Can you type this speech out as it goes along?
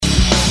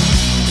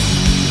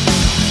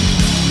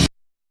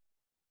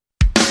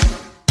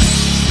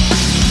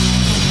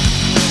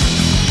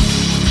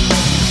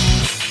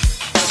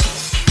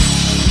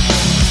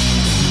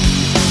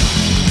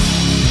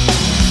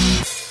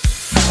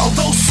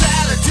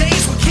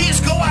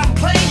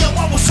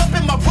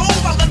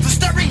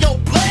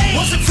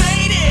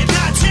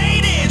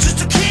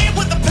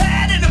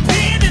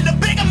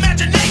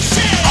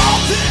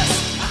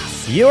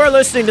You are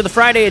listening to the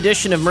Friday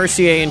edition of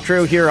Mercier and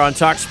Crew here on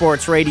Talk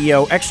Sports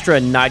Radio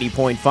Extra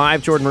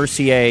 90.5. Jordan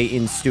Mercier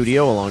in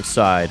studio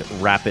alongside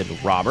Rapid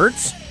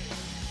Roberts.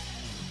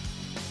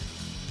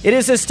 It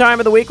is this time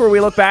of the week where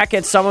we look back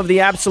at some of the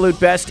absolute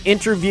best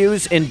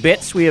interviews and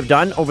bits we have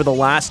done over the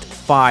last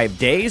 5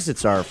 days.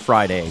 It's our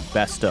Friday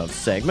best of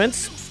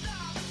segments.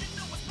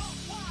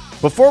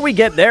 Before we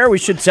get there, we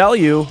should tell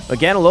you,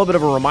 again, a little bit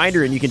of a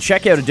reminder, and you can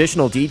check out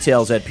additional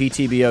details at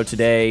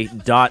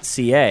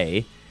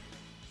ptbotoday.ca.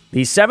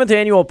 The 7th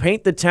annual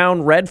Paint the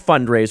Town Red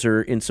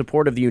fundraiser in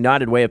support of the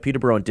United Way of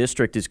Peterborough and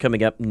District is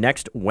coming up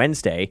next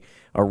Wednesday.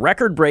 A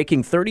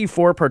record-breaking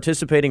 34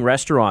 participating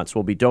restaurants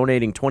will be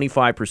donating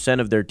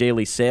 25% of their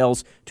daily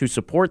sales to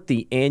support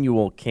the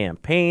annual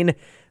campaign.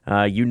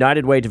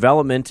 United Way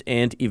Development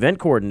and Event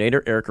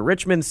Coordinator Erica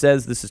Richmond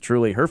says this is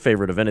truly her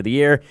favorite event of the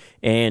year,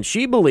 and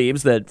she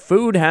believes that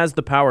food has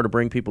the power to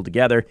bring people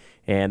together,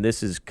 and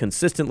this is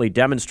consistently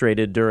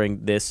demonstrated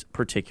during this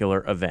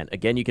particular event.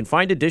 Again, you can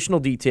find additional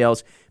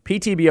details,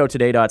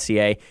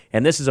 ptbotoday.ca,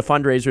 and this is a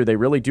fundraiser they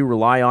really do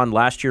rely on.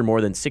 Last year,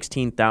 more than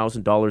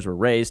 $16,000 were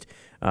raised.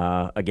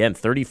 Again,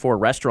 34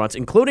 restaurants,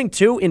 including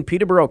 2 in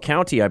Peterborough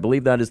County. I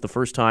believe that is the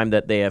first time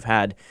that they have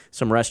had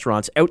some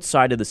restaurants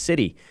outside of the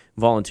city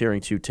volunteering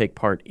to take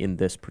part in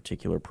this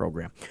particular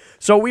program.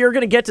 So we are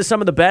going to get to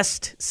some of the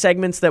best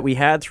segments that we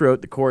had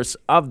throughout the course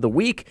of the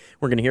week.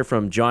 We're going to hear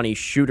from Johnny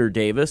Shooter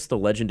Davis, the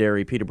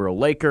legendary Peterborough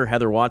Laker,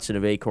 Heather Watson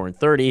of Acorn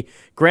 30.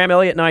 Graham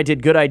Elliott and I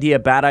did Good Idea,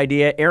 Bad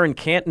Idea. Aaron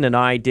Canton and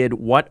I did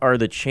What Are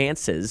the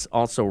Chances?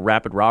 Also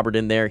Rapid Robert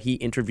in there. He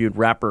interviewed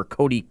rapper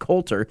Cody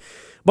Coulter.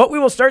 But we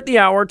will start the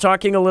hour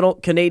talking a little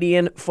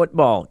Canadian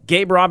football.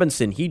 Gabe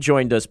Robinson, he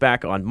joined us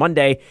back on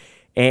Monday,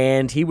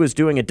 and he was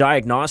doing a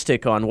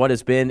diagnostic on what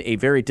has been a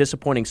very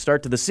disappointing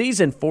start to the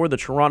season for the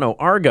Toronto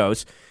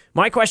Argos.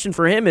 My question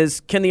for him is,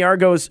 can the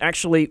Argos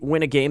actually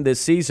win a game this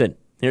season?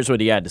 Here's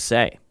what he had to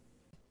say.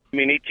 I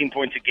mean, 18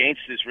 points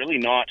against is really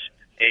not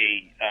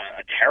a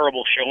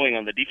terrible showing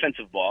on the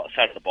defensive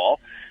side of the ball.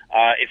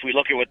 If we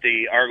look at what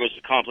the Argos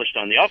accomplished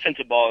on the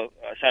offensive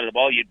side of the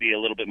ball, you'd be a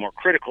little bit more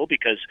critical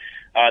because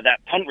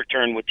that punt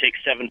return would take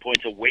 7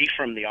 points away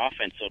from the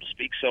offense, so to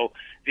speak. So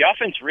the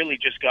offense really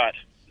just got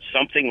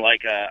something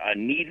like a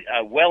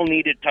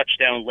well-needed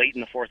touchdown late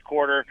in the fourth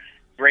quarter.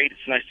 Great.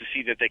 It's nice to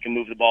see that they can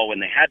move the ball when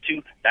they had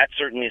to. That's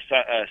certainly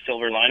a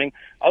silver lining.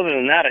 Other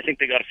than that, I think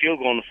they got a field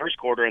goal in the first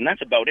quarter, and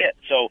that's about it.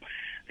 So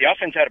the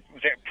offense had a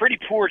pretty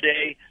poor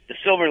day. The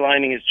silver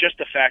lining is just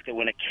the fact that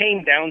when it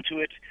came down to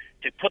it,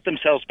 to put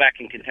themselves back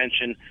in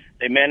contention,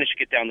 they managed to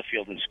get down the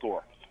field and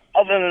score.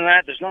 Other than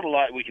that, there's not a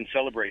lot we can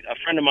celebrate. A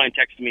friend of mine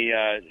texted me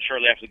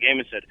shortly after the game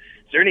and said,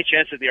 is there any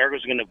chance that the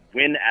Argos are going to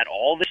win at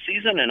all this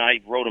season? And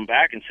I wrote him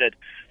back and said,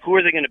 who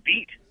are they going to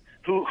beat?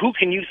 Who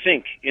can you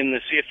think in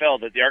the CFL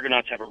that the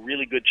Argonauts have a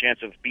really good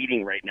chance of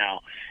beating right now?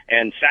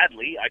 And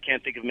sadly, I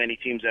can't think of many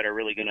teams that are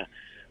really going to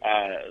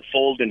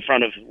fold in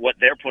front of what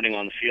they're putting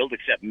on the field,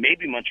 except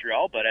maybe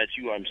Montreal. But as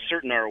you, I'm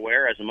certain, are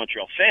aware, as a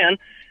Montreal fan,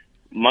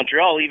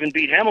 Montreal even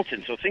beat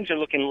Hamilton. So things are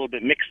looking a little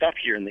bit mixed up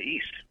here in the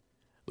East.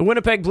 The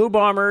Winnipeg Blue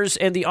Bombers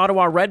and the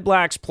Ottawa Red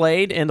Blacks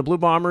played, and the Blue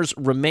Bombers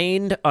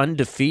remained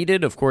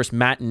undefeated. Of course,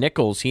 Matt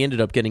Nichols, he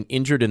ended up getting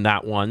injured in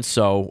that one,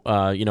 so,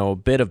 a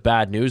bit of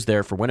bad news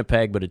there for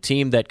Winnipeg, but a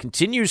team that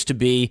continues to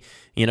be,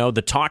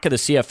 the talk of the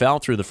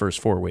CFL through the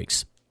first 4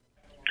 weeks.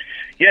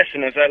 Yes,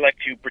 and as I like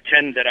to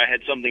pretend that I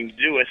had something to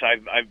do with,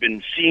 I've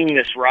been seeing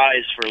this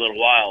rise for a little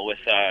while with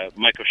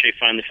Mike O'Shea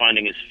finally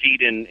finding his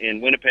feet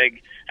in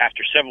Winnipeg.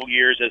 After several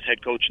years as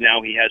head coach,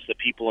 now he has the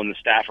people and the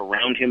staff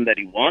around him that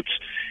he wants,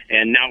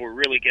 and now we're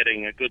really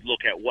getting a good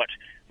look at what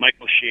Mike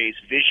O'Shea's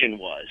vision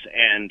was.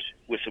 And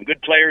with some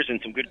good players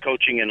and some good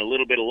coaching and a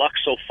little bit of luck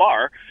so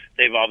far,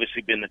 they've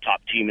obviously been the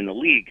top team in the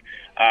league.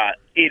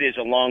 It is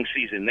a long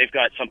season. They've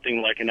got something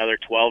like another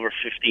 12 or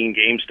 15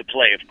 games to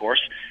play, of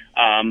course.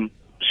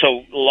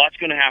 So a lot's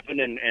going to happen,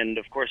 and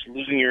of course,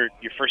 losing your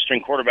first-string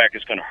quarterback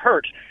is going to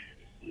hurt.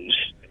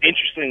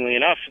 Interestingly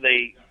enough,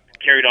 they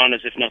carried on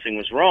as if nothing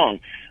was wrong.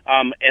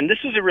 And this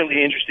is a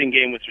really interesting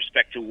game with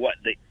respect to what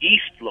the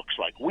East looks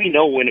like. We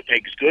know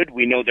Winnipeg's good.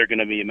 We know they're going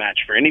to be a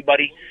match for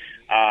anybody.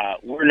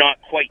 We're not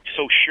quite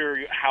so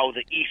sure how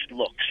the East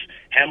looks.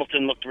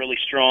 Hamilton looked really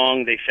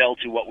strong. They fell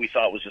to what we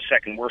thought was the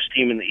second-worst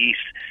team in the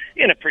East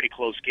in a pretty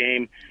close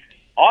game.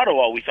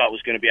 Ottawa, we thought,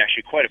 was going to be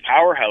actually quite a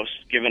powerhouse,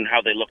 given how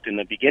they looked in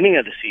the beginning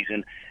of the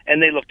season,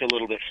 and they looked a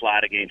little bit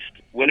flat against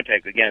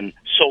Winnipeg. Again,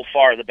 so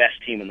far the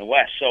best team in the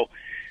West. So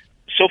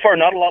far,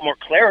 not a lot more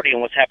clarity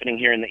on what's happening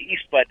here in the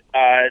East, but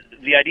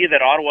the idea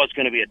that Ottawa is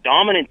going to be a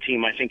dominant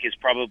team, I think, is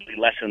probably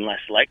less and less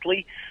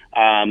likely.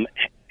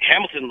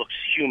 Hamilton looks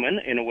human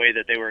in a way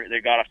that they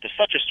got off to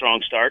such a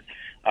strong start.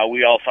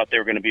 We all thought they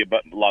were going to be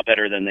a lot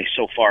better than they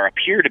so far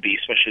appear to be,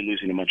 especially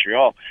losing to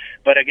Montreal.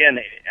 But again,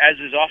 as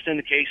is often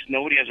the case,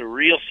 nobody has a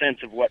real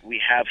sense of what we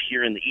have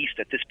here in the East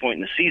at this point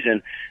in the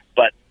season.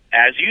 But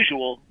as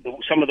usual,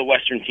 some of the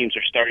Western teams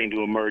are starting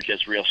to emerge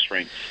as real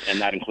strengths,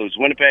 and that includes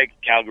Winnipeg,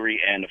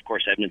 Calgary, and of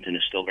course Edmonton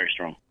is still very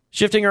strong.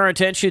 Shifting our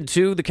attention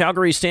to the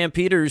Calgary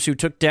Stampeders, who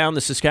took down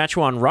the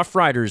Saskatchewan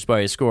Roughriders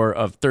by a score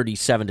of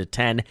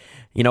 37-10.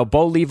 You know,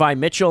 Bo Levi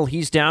Mitchell,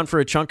 he's down for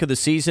a chunk of the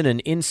season, and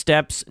in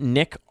steps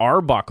Nick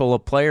Arbuckle, a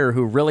player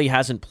who really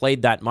hasn't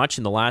played that much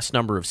in the last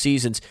number of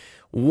seasons.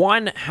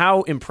 One,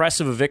 how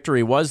impressive a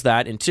victory was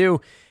that? And two,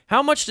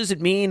 how much does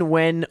it mean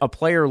when a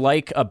player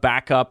like a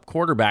backup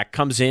quarterback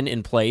comes in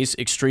and plays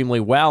extremely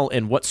well,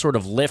 and what sort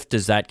of lift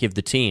does that give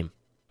the team?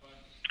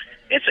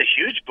 It's a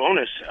huge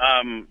bonus.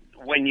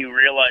 When you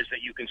realize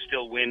that you can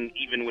still win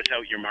even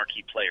without your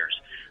marquee players.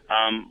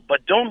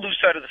 But don't lose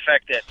sight of the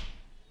fact that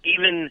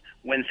even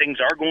when things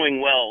are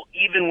going well,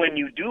 even when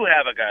you do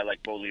have a guy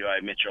like Bo Levi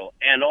Mitchell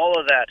and all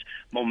of that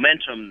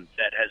momentum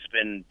that has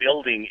been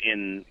building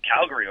in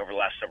Calgary over the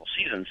last several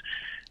seasons,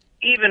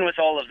 even with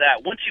all of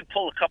that, once you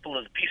pull a couple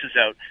of the pieces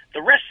out,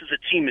 the rest of the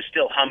team is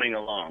still humming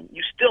along.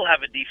 You still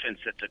have a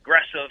defense that's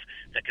aggressive,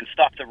 that can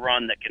stop the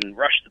run, that can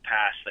rush the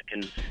pass, that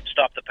can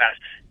stop the pass.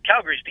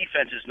 Calgary's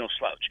defense is no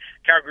slouch.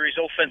 Calgary's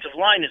offensive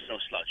line is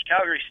no slouch.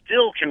 Calgary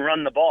still can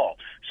run the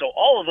ball. So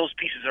all of those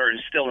pieces are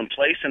still in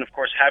place, and of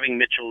course having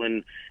Mitchell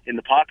in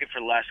the pocket for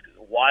the last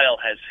while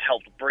has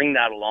helped bring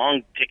that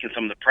along, taking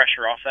some of the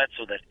pressure off that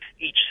so that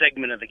each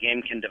segment of the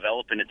game can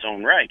develop in its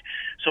own right.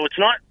 So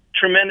it's not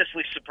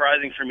tremendously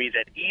surprising for me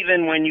that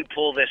even when you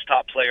pull this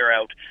top player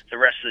out, the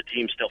rest of the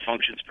team still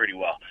functions pretty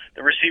well.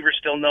 The receivers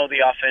still know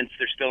the offense.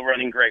 They're still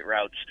running great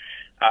routes.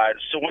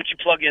 So once you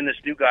plug in this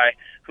new guy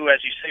who,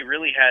 as you say,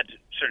 really had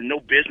sort of no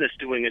business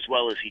doing as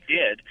well as he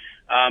did,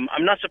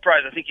 I'm not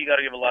surprised. I think you got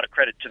to give a lot of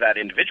credit to that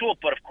individual,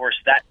 but of course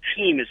that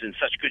team is in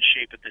such good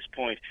shape at this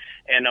point.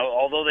 And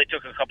although they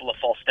took a couple of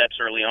false steps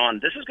early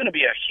on, this is going to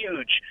be a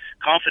huge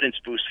confidence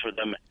boost for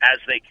them as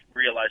they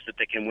realize that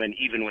they can win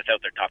even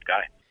without their top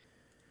guy.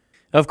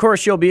 Of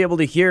course, you'll be able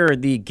to hear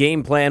the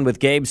Game Plan with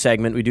Gabe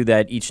segment. We do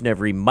that each and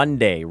every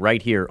Monday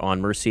right here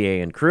on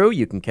Mercier and Crew.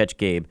 You can catch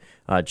Gabe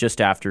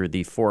just after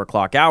the 4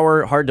 o'clock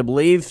hour. Hard to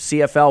believe,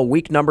 CFL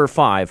week number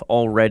 5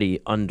 already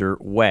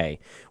underway.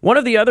 One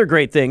of the other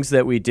great things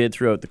that we did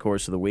throughout the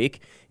course of the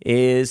week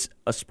is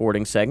a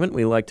sporting segment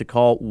we like to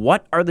call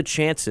What Are the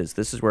Chances?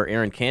 This is where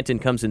Aaron Canton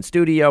comes in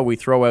studio. We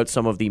throw out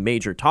some of the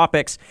major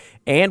topics,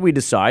 and we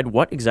decide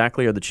what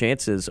exactly are the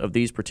chances of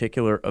these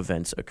particular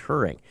events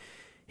occurring.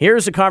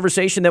 Here's a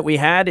conversation that we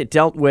had. It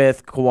dealt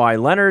with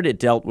Kawhi Leonard. It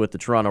dealt with the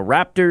Toronto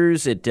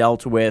Raptors. It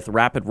dealt with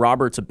Rapid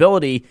Roberts'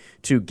 ability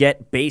to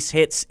get base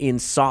hits in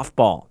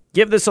softball.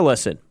 Give this a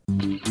listen.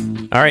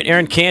 All right,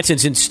 Aaron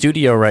Canton's in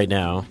studio right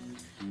now.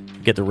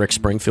 Get the Rick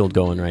Springfield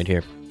going right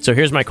here. So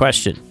here's my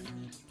question.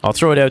 I'll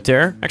throw it out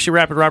there. Actually,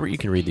 Rapid Robert, you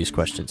can read these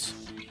questions.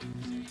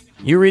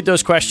 You read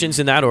those questions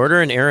in that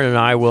order, and Aaron and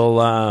I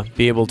will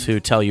be able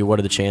to tell you what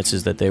are the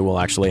chances that they will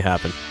actually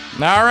happen.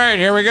 All right,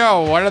 here we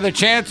go. What are the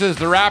chances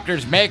the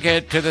Raptors make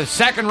it to the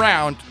second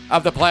round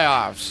of the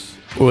playoffs?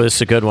 Oh, this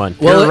is a good one.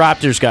 Well, you're a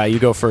Raptors guy. You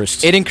go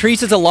first. It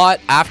increases a lot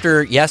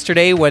after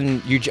yesterday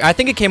when I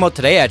think it came out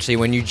today, actually,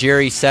 when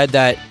Ujiri said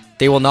that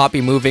they will not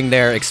be moving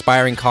their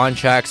expiring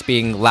contracts,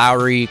 being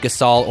Lowry,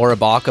 Gasol, or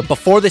Ibaka,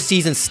 before the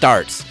season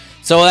starts.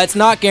 So that's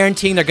not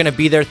guaranteeing they're going to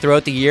be there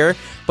throughout the year.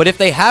 But if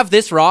they have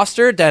this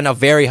roster, then a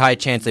very high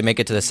chance they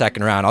make it to the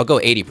second round. I'll go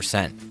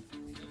 80%.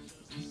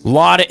 A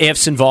lot of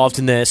ifs involved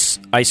in this.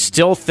 I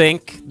still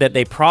think that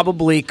they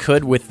probably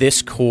could, with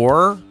this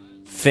core,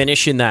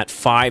 finish in that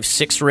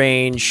 5-6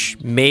 range,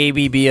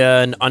 maybe be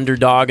an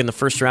underdog in the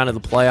first round of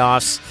the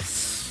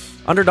playoffs.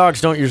 Underdogs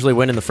don't usually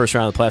win in the first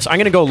round of the playoffs. I'm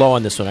going to go low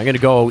on this one. I'm going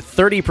to go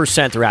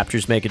 30% the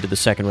Raptors make it to the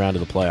second round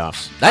of the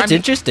playoffs. That's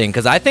interesting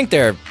because I think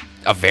they're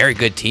a very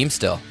good team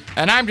still.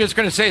 And I'm just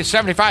going to say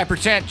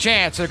 75%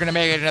 chance they're going to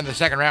make it into the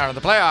second round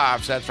of the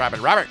playoffs. That's Rapid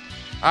Robert.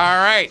 All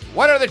right.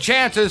 What are the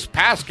chances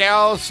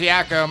Pascal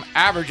Siakam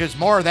averages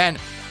more than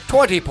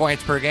 20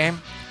 points per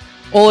game?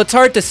 Well, it's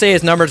hard to say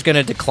his number's going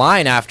to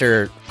decline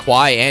after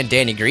Kawhi and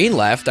Danny Green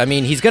left. I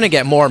mean, he's going to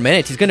get more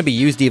minutes. He's going to be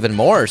used even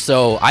more.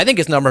 So I think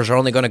his numbers are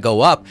only going to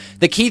go up.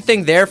 The key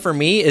thing there for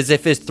me is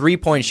if his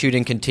three-point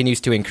shooting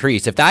continues to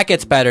increase. If that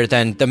gets better,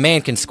 then the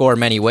man can score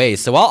many ways.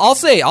 So I'll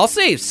say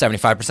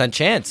 75%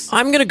 chance.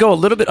 I'm going to go a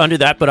little bit under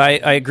that, but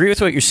I agree with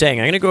what you're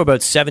saying. I'm going to go about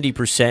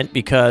 70%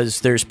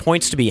 because there's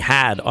points to be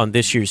had on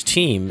this year's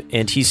team,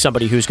 and he's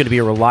somebody who's going to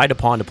be relied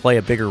upon to play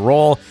a bigger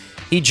role.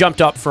 He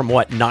jumped up from,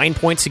 9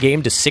 points a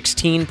game to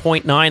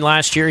 16.9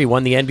 last year. He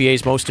won the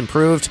NBA's Most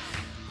Improved.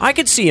 I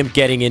could see him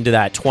getting into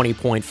that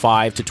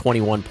 20.5 to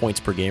 21 points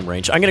per game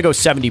range. I'm going to go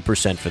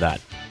 70% for that.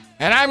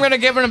 And I'm going to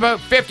give him about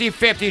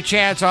 50-50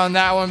 chance on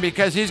that one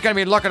because he's going to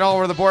be looking all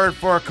over the board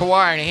for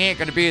Kawhi, and he ain't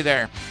going to be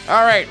there.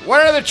 All right,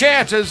 what are the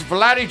chances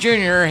Vladdy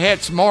Jr.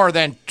 hits more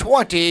than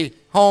 20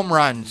 home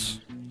runs?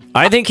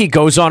 I think he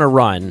goes on a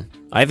run.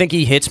 I think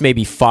he hits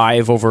maybe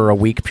 5 over a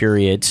week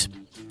period.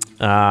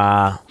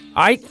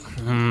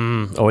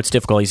 It's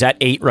difficult. He's at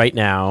 8 right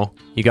now.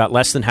 You got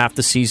less than half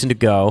the season to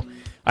go.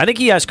 I think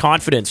he has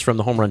confidence from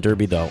the home run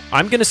derby, though.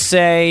 I'm going to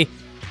say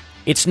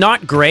it's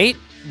not great,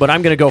 but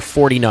I'm going to go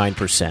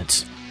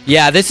 49%.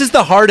 Yeah, this is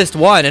the hardest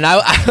one, and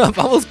I'm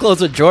almost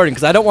close with Jordan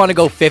because I don't want to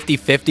go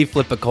 50-50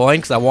 flip a coin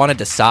because I want to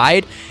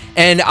decide,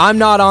 and I'm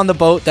not on the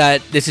boat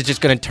that this is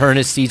just going to turn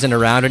his season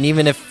around, and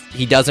even if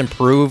he does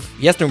improve,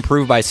 he has to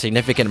improve by a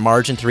significant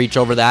margin to reach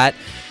over that.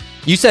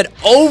 You said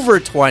over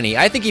 20.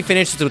 I think he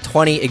finishes with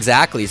 20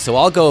 exactly, so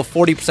I'll go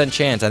 40%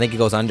 chance. I think he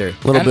goes under.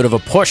 A little bit of a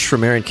push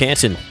from Aaron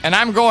Canton. And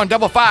I'm going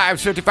double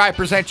fives,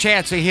 55%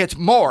 chance he hits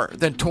more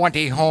than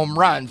 20 home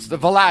runs. The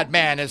Vlad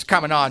man is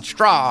coming on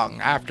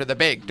strong after the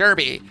big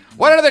derby.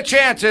 What are the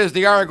chances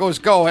the Argos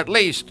go at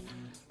least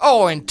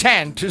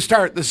 0-10 to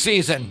start the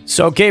season?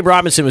 So Gabe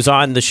Robinson was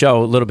on the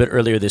show a little bit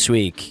earlier this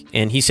week,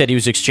 and he said he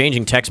was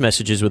exchanging text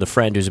messages with a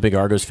friend who's a big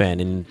Argos fan,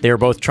 and they were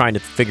both trying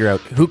to figure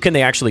out who can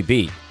they actually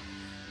beat.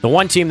 The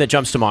one team that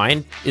jumps to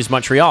mind is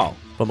Montreal,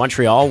 but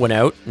Montreal went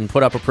out and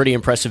put up a pretty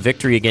impressive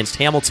victory against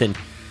Hamilton.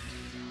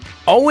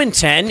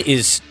 0-10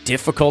 is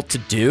difficult to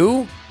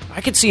do. I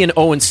could see an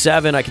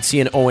 0-7. I could see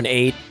an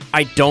 0-8.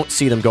 I don't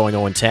see them going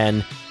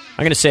 0-10. I'm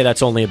going to say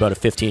that's only about a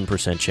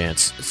 15%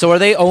 chance. So are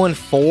they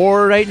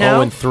 0-4 right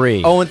now?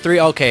 0-3.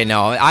 0-3. Okay,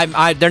 no,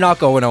 they're not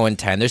going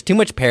 0-10. There's too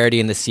much parity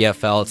in the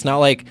CFL. It's not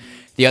like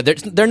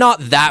they're not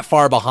that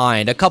far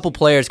behind. A couple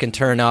players can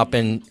turn up,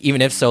 and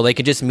even if so, they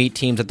could just meet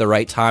teams at the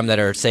right time that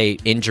are, say,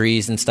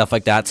 injuries and stuff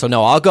like that. So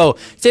no, I'll go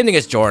same thing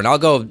as Jordan. I'll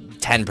go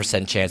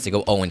 10% chance to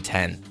go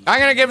 0-10. I'm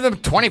going to give them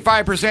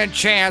 25%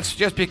 chance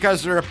just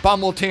because they're a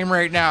bumble team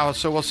right now,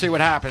 so we'll see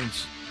what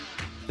happens.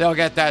 They'll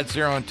get that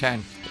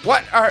 0-10.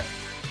 What are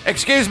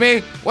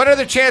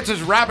the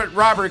chances Rabbit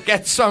Robert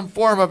gets some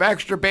form of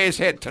extra base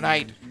hit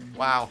tonight?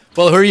 Wow.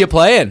 Well, who are you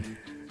playing?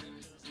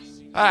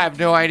 I have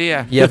no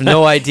idea. You have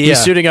no idea.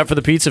 He's suiting up for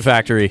the Pizza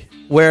Factory.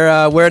 Where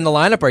in the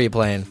lineup are you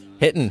playing?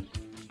 Hitting?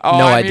 Oh,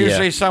 no I'm idea.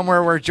 usually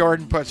somewhere where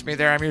Jordan puts me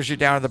there. I'm usually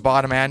down at the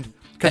bottom end.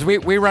 Because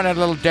we run it a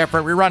little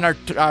different. We run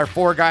our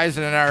four guys,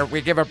 and then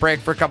we give a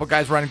break for a couple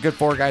guys running good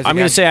four guys. I'm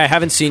going to say I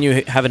haven't seen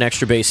you have an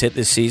extra base hit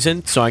this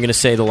season, so I'm going to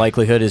say the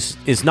likelihood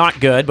is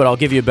not good, but I'll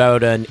give you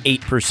about an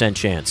 8%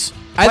 chance.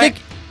 I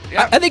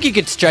think you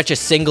could stretch a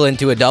single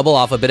into a double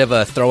off a bit of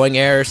a throwing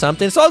error or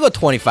something, so I'll go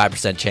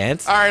 25%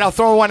 chance. All right, I'll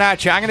throw one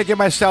at you. I'm going to give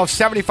myself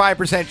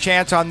 75%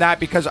 chance on that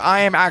because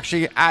I am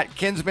actually at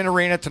Kinsman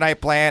Arena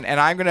tonight playing, and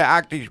I'm going to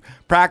actually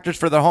practice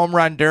for the home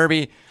run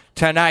derby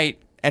tonight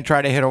and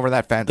try to hit over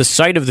that fence. The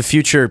site of the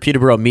future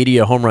Peterborough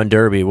Media Home Run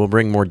Derby. We'll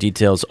bring more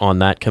details on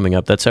that coming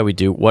up. That's how we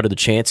do What Are the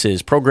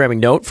Chances? Programming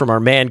note from our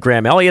man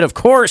Graham Elliott. Of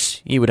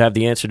course, he would have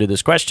the answer to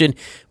this question.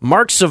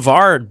 Mark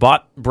Savard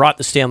brought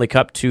the Stanley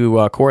Cup to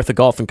Kawartha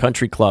Golf and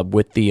Country Club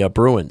with the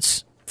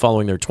Bruins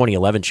following their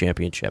 2011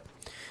 championship.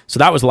 So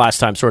that was the last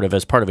time, sort of,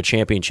 as part of a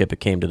championship, it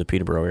came to the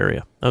Peterborough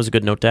area. That was a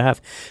good note to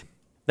have.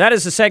 That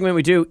is the segment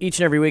we do each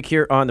and every week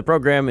here on the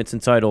program. It's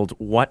entitled,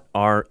 What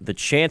Are the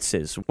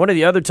Chances? One of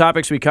the other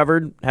topics we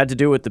covered had to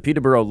do with the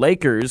Peterborough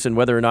Lakers and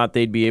whether or not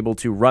they'd be able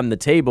to run the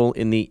table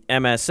in the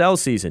MSL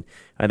season.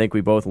 I think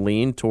we both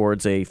leaned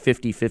towards a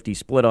 50-50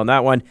 split on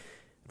that one.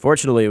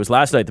 Fortunately, it was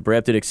last night the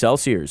Brampton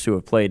Excelsiors, who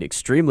have played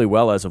extremely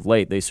well as of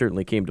late. They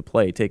certainly came to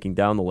play, taking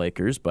down the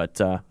Lakers, but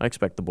I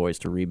expect the boys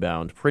to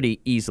rebound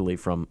pretty easily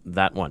from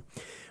that one.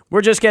 We're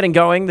just getting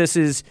going. This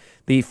is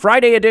the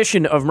Friday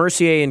edition of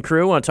Mercier and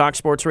Crew on Talk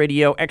Sports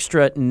Radio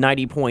Extra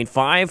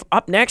 90.5.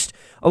 Up next,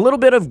 a little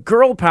bit of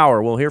girl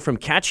power. We'll hear from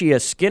Katya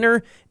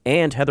Skinner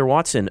and Heather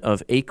Watson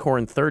of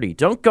Acorn 30.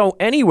 Don't go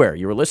anywhere.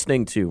 You're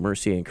listening to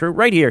Mercier and Crew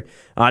right here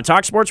on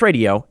Talk Sports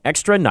Radio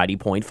Extra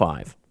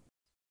 90.5.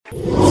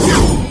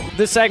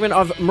 This segment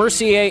of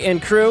Mercier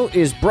and Crew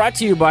is brought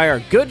to you by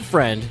our good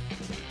friend,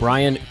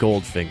 Brian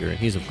Goldfinger, and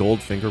he's of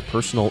Goldfinger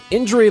Personal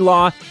Injury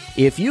Law.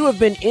 If you have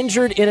been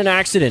injured in an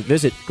accident,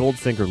 visit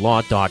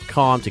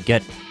goldfingerlaw.com to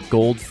get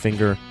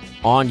Goldfinger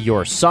on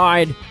your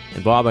side.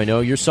 And Bob, I know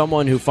you're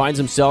someone who finds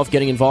himself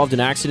getting involved in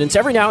accidents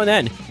every now and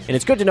then, and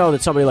it's good to know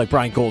that somebody like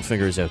Brian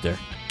Goldfinger is out there.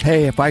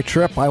 Hey, if I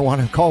trip, I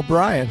want to call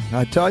Brian.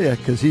 I tell you,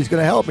 because he's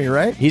going to help me,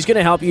 right? He's going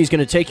to help you. He's going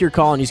to take your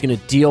call, and he's going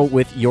to deal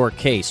with your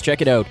case.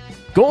 Check it out,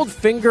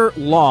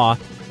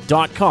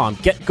 goldfingerlaw.com.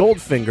 Get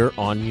Goldfinger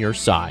on your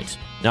side.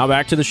 Now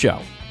back to the show.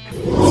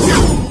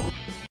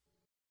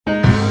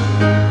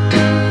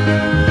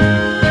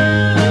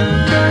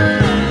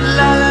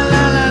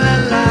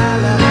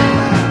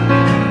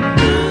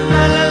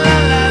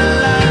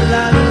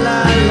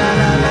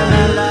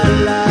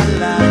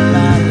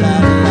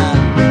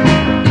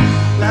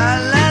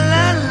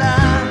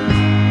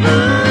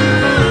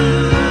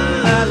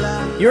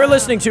 You're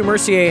listening to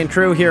Mercier and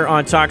Crew here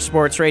on Talk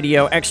Sports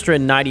Radio Extra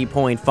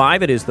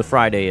 90.5. It is the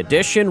Friday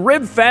edition.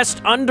 Rib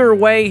Fest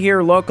underway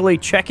here locally.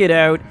 Check it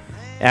out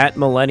at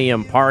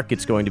Millennium Park.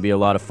 It's going to be a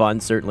lot of fun.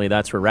 Certainly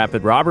that's where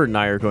Rapid Robert and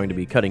I are going to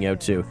be cutting out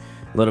to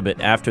a little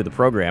bit after the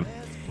program.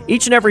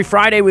 Each and every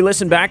Friday, we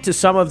listen back to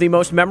some of the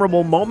most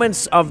memorable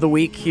moments of the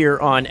week here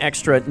on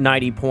Extra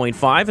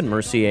 90.5 and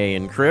Mercier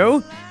and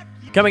Crew.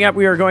 Coming up,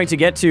 we are going to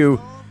get to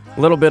a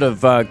little bit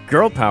of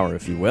girl power,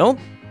 if you will.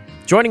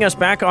 Joining us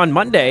back on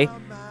Monday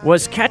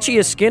was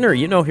Katya Skinner.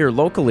 You know, here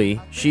locally,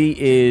 she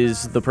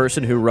is the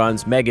person who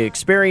runs Mega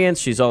Experience.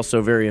 She's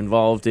also very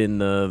involved in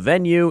the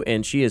venue,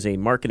 and she is a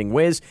marketing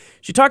whiz.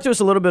 She talked to us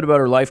a little bit about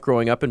her life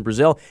growing up in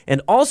Brazil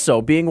and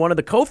also being one of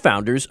the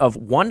co-founders of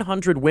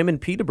 100 Women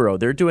Peterborough.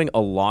 They're doing a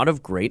lot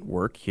of great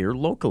work here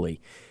locally.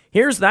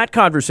 Here's that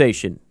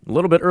conversation a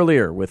little bit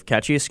earlier with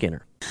Katya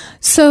Skinner.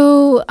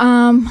 So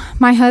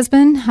my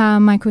husband,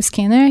 Michael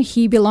Skinner,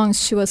 he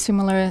belongs to a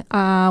similar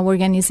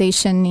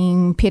organization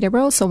in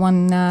Peterborough, so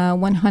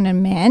 100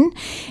 Men.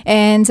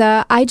 And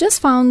I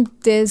just found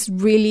this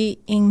really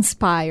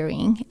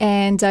inspiring.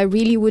 And I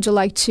really would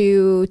like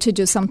to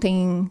do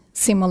something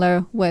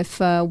similar with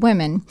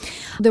women.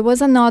 There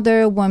was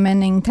another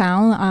woman in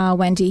town,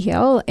 Wendy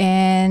Hill,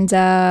 and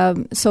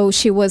so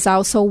she was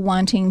also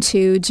wanting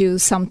to do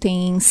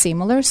something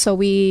similar. So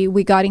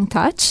we got in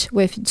touch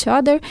with each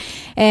other.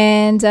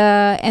 And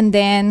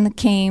then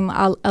came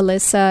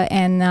Alyssa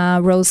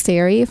and Rose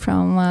Terry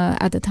from,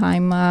 at the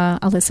time,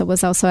 Alyssa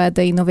was also at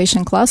the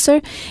Innovation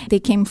Cluster. They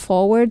came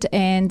forward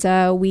and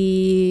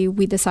we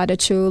decided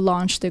to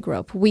launch the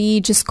group.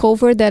 We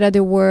discovered that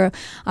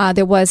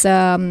there was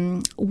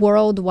a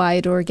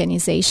worldwide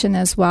organization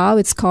as well.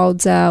 It's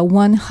called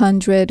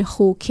 100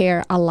 Who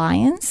Care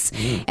Alliance.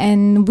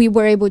 And we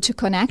were able to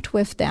connect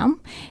with them.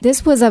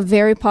 This was a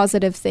very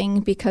positive thing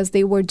because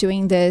they were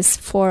doing this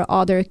for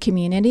other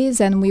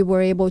communities, and we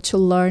were able to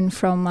learn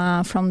from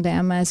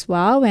them as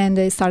well, and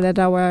they started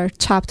our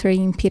chapter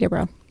in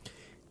Peterborough.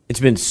 It's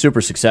been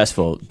super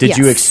successful. Did Yes.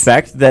 you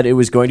expect that it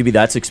was going to be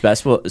that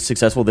successful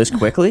this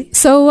quickly?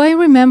 So I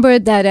remember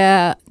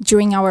that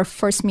during our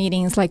first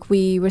meetings, like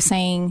we were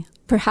saying,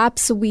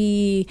 perhaps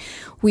we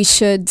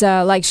should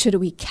should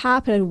we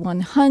cap it at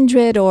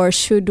 100, or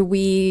should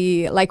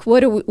we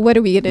what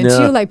are we gonna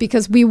do? Like,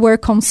 because we were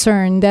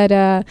concerned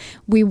that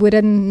we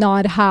would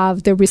not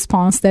have the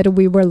response that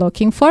we were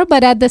looking for.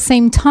 But at the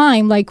same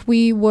time, like,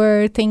 we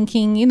were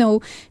thinking,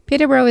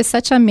 Peterborough is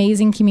such an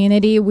amazing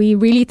community. We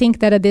really think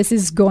that this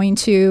is going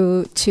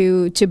to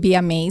be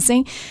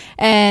amazing.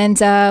 And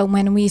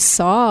when we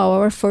saw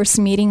our first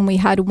meeting, we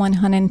had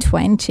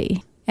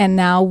 120. And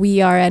now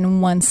we are at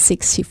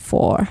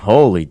 164.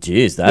 Holy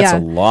jeez, that's Yeah. a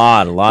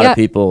lot Yeah. of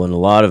people and a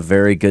lot of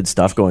very good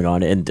stuff going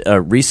on. And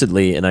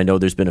recently, and I know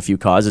there's been a few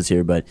causes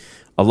here, but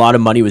a lot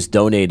of money was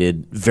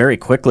donated very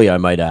quickly, I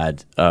might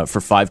add, for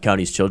Five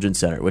Counties Children's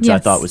Center, which I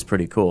Yes. thought was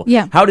pretty cool.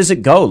 Yeah. How does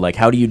it go? Like,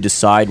 how do you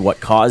decide what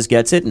cause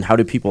gets it, and how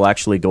do people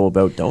actually go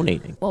about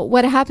donating? Well,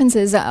 what happens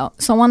is,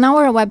 so on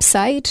our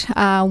website,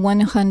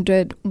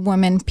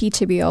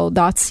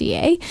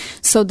 100womenptbo.ca,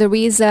 so there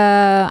is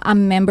a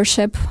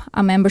membership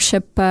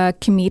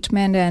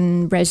commitment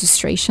and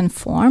registration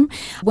form.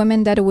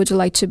 Women that would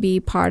like to be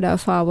part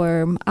of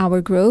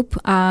our group.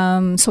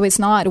 So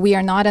we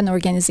are not an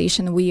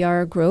organization, we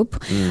are a group.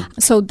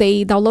 So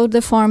they download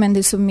the form and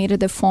they submitted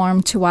the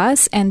form to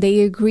us, and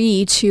they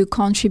agree to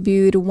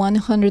contribute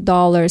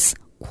 $100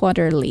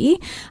 quarterly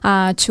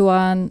to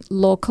a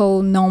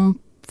local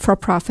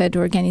non-for-profit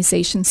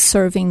organization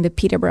serving the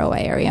Peterborough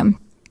area.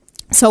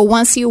 So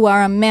once you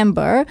are a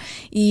member,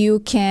 you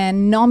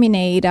can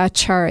nominate a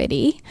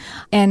charity,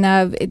 and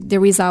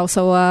there is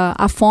also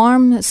a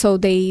form. So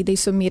they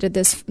submitted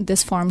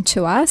this form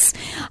to us.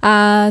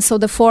 So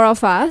the four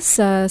of us,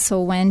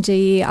 so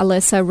Wendy,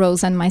 Alyssa,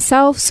 Rose, and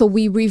myself. So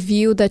we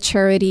review the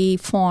charity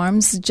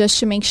forms just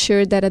to make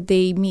sure that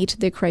they meet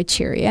the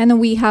criteria, and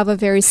we have a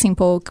very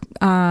simple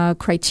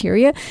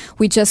criteria.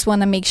 We just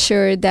want to make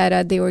sure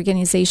that the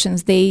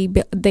organizations they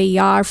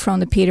are from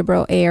the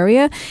Peterborough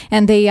area,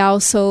 and they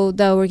also.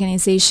 The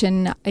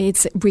organization,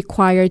 it's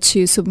required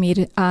to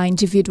submit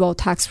individual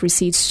tax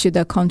receipts to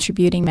the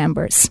contributing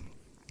members.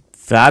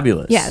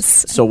 Fabulous.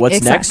 Yes. So what's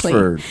exactly. next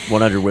for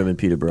 100 Women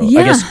Peterborough? Yeah.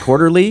 I guess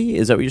quarterly?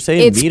 Is that what you're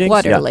saying? It's Meetings?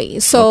 quarterly. Yeah.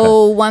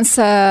 So Okay.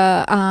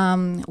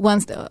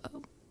 once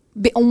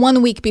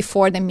 1 week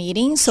before the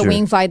meeting, so Sure. we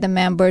invite the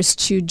members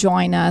to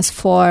join us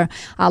for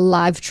a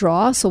live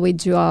draw. So we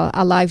do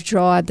a live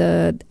draw at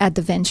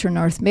the Venture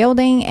North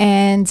building,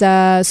 and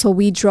so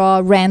we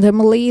draw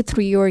randomly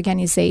 3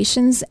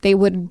 organizations. They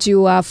would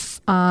do a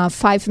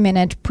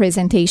 5-minute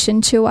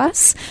presentation to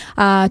us,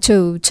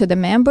 to the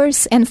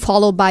members, and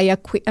followed by a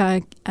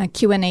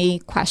Q&A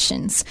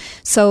questions.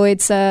 So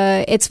it's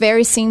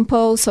very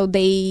simple. So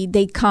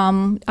they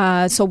come.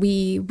 So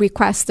we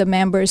request the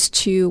members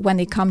to, when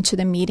they come to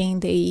the meeting,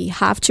 they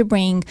have to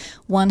bring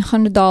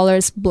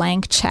 $100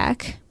 blank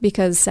check,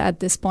 because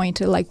at this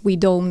point, like, we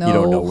don't know, You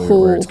don't know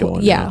where it's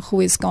going. who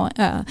is going.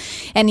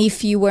 And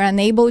if you were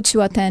unable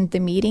to attend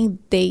the meeting,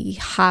 they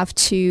have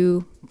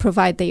to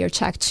provide their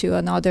check to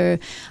another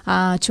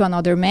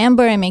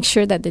member and make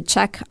sure that the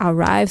check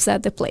arrives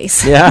at the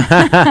place.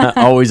 Yeah,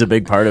 always a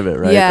big part of it,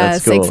 right? Yes,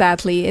 That's cool.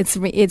 exactly. It's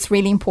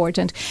really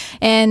important,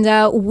 and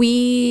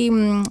we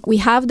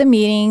have the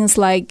meetings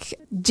like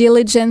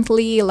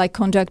diligently, like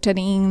conducted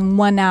in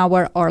 1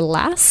 hour or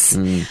less.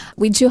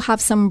 We do have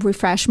some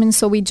refreshments,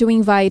 so we do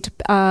invite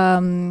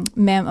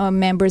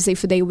members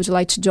if they would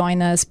like to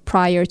join us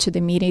prior to the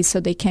meeting, so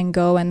they can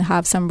go and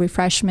have some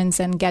refreshments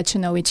and get to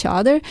know each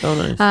other.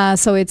 Oh, nice.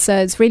 So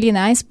it's really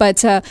nice,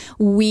 but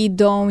we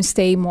don't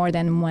stay more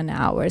than 1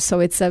 hour,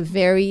 so it's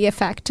very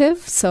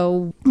effective.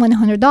 So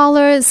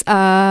 $100,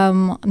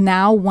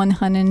 now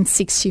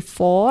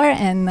 $164,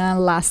 and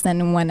less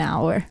than 1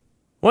 hour.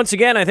 Once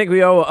again, I think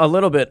we owe a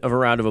little bit of a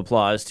round of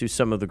applause to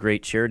some of the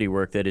great charity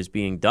work that is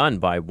being done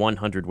by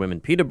 100 Women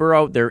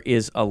Peterborough. There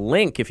is a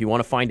link if you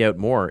want to find out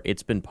more.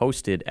 It's been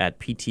posted at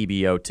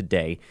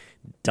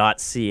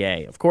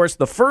ptbotoday.ca. Of course,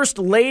 the First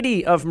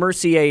Lady of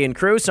Mercier and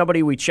Crew,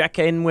 somebody we check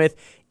in with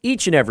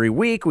each and every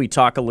week. We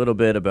talk a little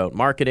bit about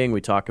marketing. We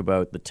talk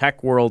about the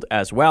tech world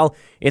as well.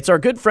 It's our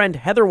good friend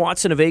Heather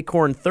Watson of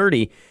Acorn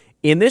 30.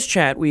 In this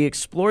chat, we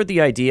explored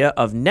the idea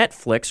of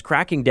Netflix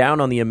cracking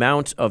down on the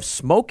amount of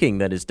smoking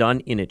that is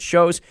done in its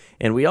shows,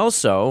 and we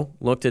also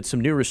looked at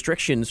some new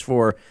restrictions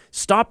for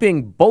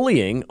stopping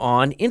bullying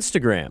on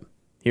Instagram.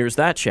 Here's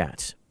that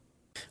chat.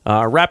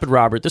 Rapid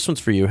Robert, this one's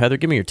for you. Heather,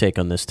 give me your take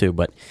on this too.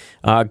 But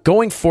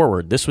going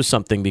forward, this was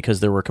something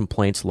because there were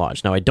complaints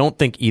lodged. Now, I don't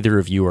think either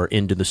of you are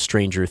into the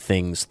Stranger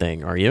Things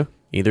thing, are you?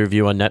 Either of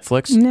you on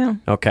Netflix? No.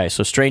 Okay,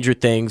 so Stranger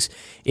Things,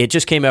 it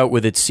just came out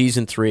with its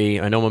season 3.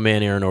 I know my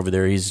man Aaron over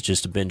there, he's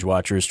just a binge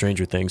watcher of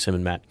Stranger Things, him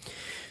and Matt.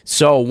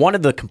 So one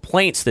of the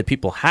complaints that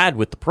people had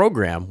with the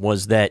program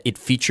was that it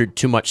featured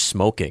too much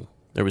smoking.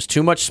 There was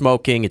too much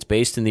smoking. It's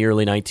based in the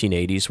early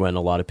 1980s when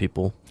a lot of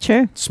people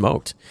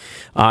smoked.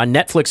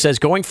 Netflix says,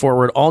 going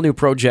forward, all new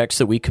projects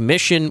that we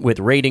commission with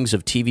ratings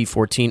of TV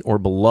 14 or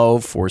below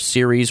for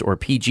series or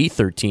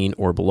PG-13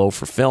 or below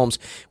for films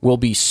will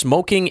be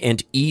smoking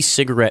and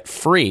e-cigarette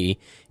free,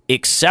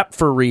 except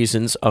for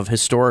reasons of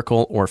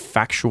historical or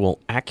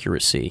factual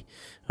accuracy.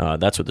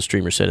 That's what the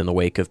streamer said in the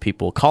wake of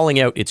people calling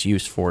out its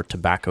use for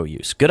tobacco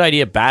use. Good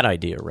idea, bad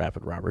idea,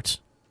 Rapid Roberts?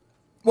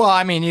 Well,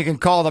 I mean, you can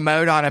call them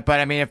out on it, but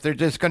I mean, if they're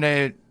just going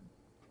to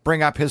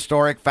bring up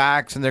historic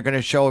facts and they're going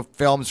to show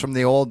films from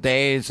the old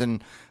days,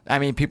 and I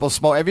mean, people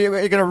smoke. If you're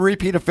going to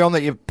repeat a film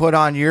that you put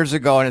on years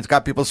ago and it's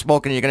got people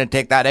smoking, you're going to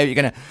take that out. You're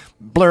going to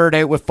blur it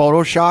out with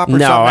Photoshop or something.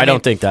 No, I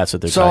don't think that's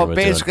what they're talking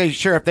about. So basically,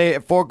 sure,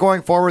 if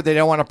going forward they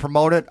don't want to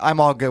promote it, I'm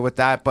all good with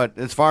that. But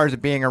as far as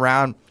it being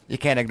around, you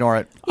can't ignore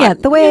it. Yeah,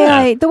 the way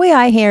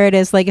I hear it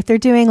is like if they're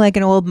doing like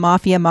an old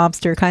mafia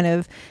mobster kind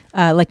of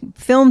like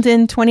filmed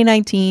in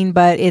 2019,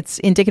 but it's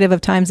indicative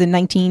of times in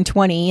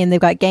 1920, and they've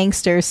got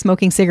gangsters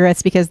smoking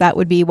cigarettes because that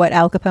would be what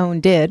Al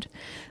Capone did.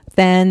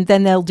 Then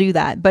they'll do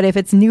that. But if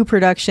it's new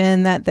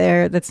production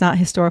that's not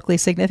historically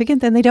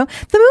significant, then they don't.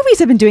 The movies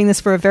have been doing this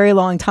for a very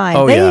long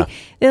time. They're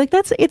like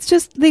it's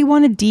just they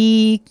want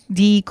to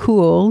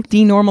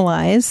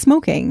denormalize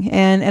smoking,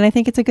 and I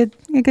think it's a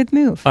good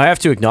move. I have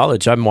to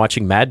acknowledge I'm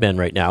watching Mad Men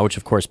right now, which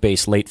of course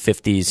based late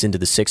 50s into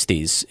the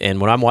 60s,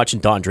 and when I'm watching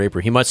Don Draper,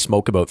 he must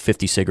smoke about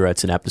 50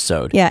 cigarettes an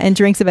episode. Yeah, and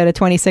drinks about a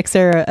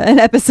 26er an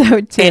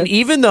episode too. And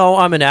even though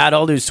I'm an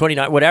adult who's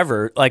 29,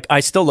 whatever, like I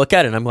still look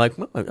at it and I'm like,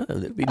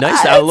 it'd be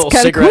nice to have a little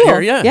cigarette cool.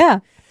 here. Yeah.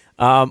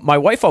 My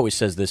wife always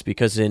says this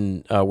because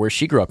in where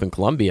she grew up in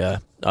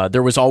Colombia,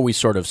 there was always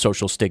sort of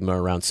social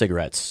stigma around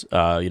cigarettes.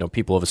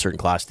 People of a certain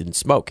class didn't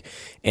smoke.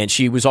 And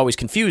she was always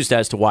confused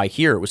as to why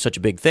here it was such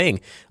a big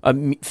thing.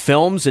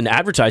 Films and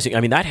advertising,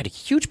 I mean, that had a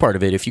huge part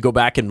of it. If you go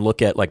back and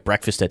look at like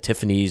Breakfast at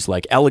Tiffany's,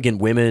 like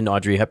Elegant Women,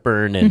 Audrey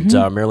Hepburn and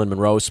Marilyn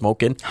Monroe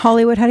smoking.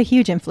 Hollywood had a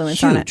huge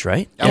influence on it. Huge,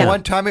 right? At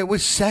one time it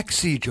was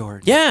sexy,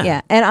 George. Yeah.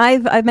 Yeah. And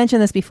I've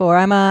mentioned this before.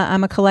 I'm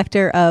a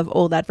collector of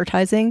old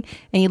advertising,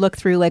 and you look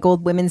through like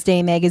old Women's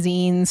Day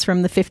magazines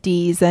from the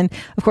 50s, and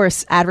of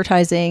course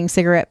advertising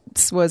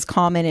cigarettes was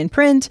common in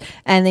print,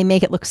 and they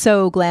make it look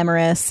so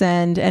glamorous,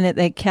 and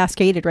they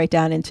cascaded right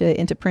down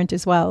into print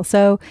as well.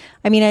 So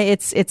I mean,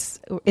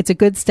 it's a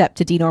good step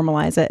to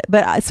denormalize it.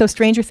 But so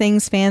Stranger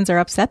Things fans are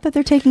upset that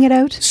they're taking it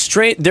out?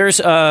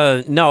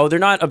 No, they're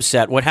not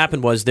upset. What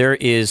happened was there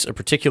is a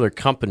particular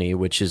company,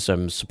 which is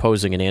I'm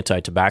supposing an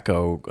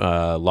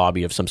anti-tobacco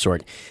lobby of some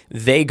sort.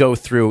 They go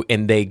through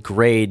and they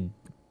grade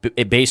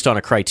based on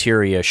a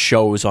criteria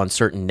shows on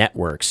certain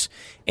networks.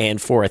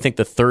 And for, I think,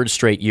 the third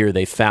straight year,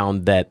 they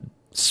found that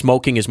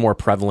smoking is more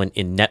prevalent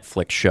in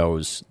Netflix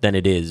shows than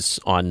it is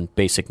on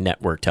basic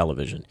network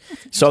television.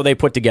 So they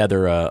put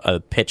together a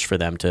pitch for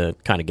them to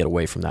kind of get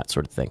away from that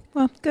sort of thing.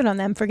 Well, good on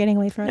them for getting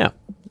away from it.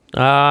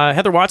 Yeah.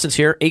 Heather Watson's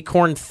here,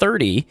 Acorn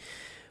 30.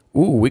 Ooh,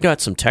 we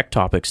got some tech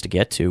topics to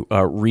get to.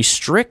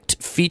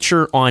 Restrict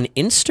feature on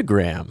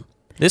Instagram.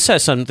 This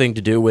has something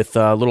to do with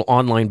a little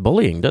online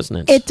bullying, doesn't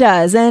it? It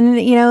does. And,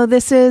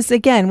 this is,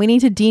 again, we need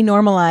to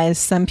denormalize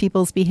some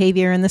people's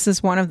behavior, and this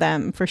is one of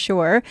them for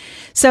sure.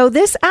 So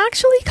this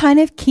actually kind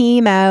of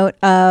came out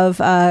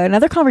of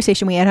another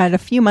conversation we had a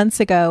few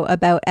months ago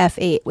about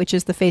F8, which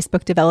is the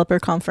Facebook Developer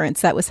Conference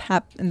that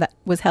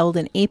was held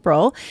in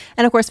April.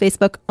 And, of course,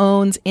 Facebook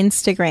owns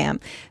Instagram.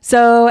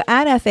 So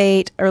at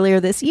F8 earlier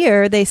this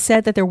year, they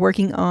said that they're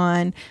working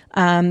on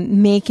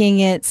making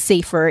it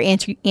safer.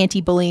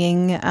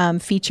 Anti-bullying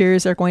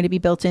features are going to be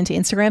built into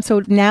Instagram.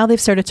 So now they've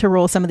started to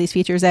roll some of these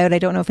features out. I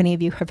don't know if any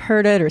of you have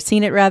heard it or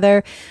seen it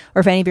rather, or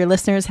if any of your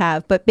listeners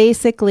have, but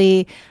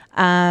basically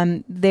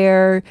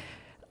they're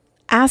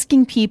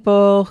asking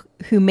people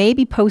who may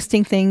be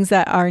posting things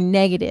that are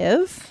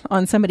negative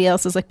on somebody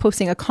else's, like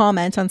posting a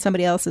comment on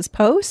somebody else's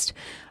post,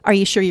 are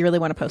you sure you really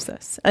want to post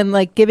this? And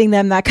like giving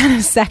them that kind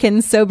of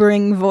second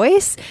sobering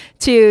voice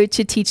to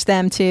teach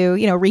them to,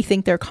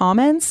 rethink their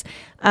comments.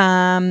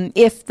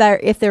 If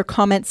their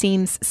comment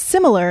seems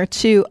similar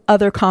to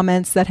other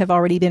comments that have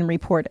already been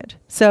reported.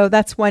 So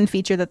that's one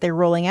feature that they're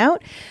rolling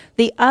out.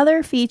 The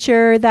other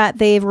feature that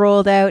they've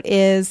rolled out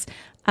is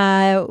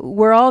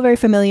we're all very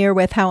familiar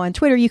with how on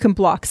Twitter you can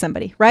block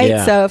somebody, right?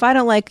 Yeah. So if I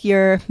don't like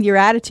your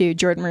attitude,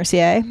 Jordan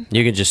Mercier,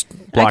 you can just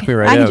block me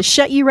right out. I out. can just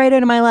shut you right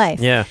out of my life.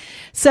 Yeah.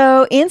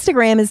 So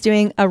Instagram is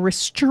doing a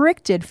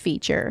restricted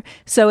feature.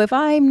 So if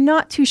I'm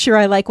not too sure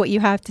I like what you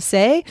have to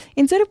say,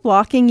 instead of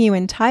blocking you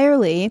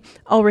entirely,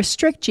 I'll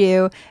restrict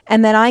you,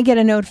 and then I get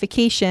a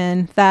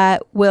notification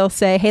that will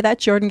say, hey, that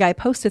Jordan guy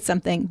posted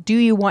something. Do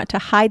you want to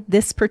hide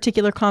this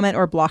particular comment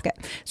or block it?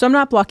 So I'm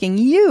not blocking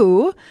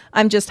you.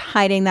 I'm just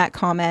hiding that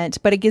comment,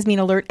 but it gives me an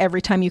alert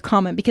every time you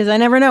comment because I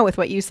never know with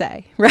what you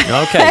say, right?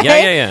 Okay.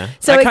 Yeah.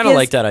 So I kind of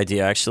like that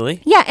idea,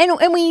 actually. Yeah,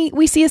 and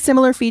we see a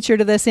similar feature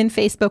to this in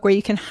Facebook where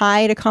you can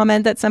hide a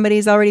comment that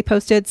somebody's already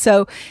posted.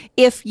 So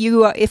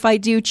if I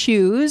do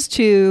choose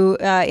to,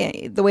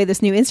 the way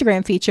this new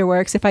Instagram feature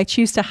works, if I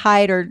choose to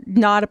hide or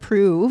not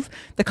approve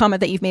the comment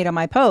that you've made on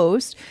my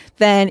post,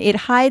 then it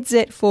hides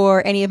it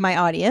for any of my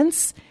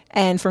audience.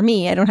 And for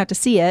me, I don't have to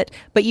see it,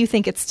 but you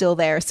think it's still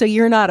there. So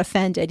you're not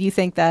offended. You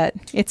think that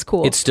it's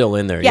cool. It's still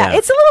in there. Yeah,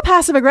 it's a little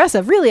passive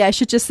aggressive. Really, I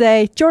should just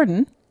say,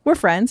 Jordan, we're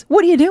friends.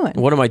 What are you doing?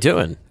 What am I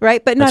doing?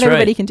 Right? But not That's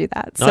everybody right. can do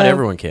that. Not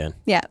everyone can.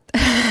 Yeah.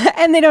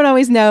 And they don't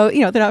always know,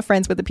 they're not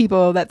friends with the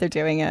people that they're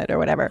doing it or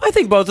whatever. I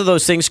think both of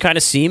those things kind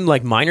of seem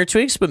like minor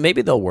tweaks, but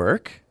maybe they'll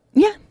work.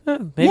 Yeah.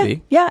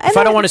 Maybe. Yeah. If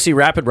I don't want to see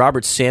Rapid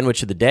Robert's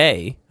sandwich of the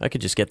day, I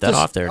could just get that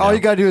off there. All now. you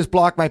got to do is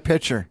block my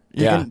picture.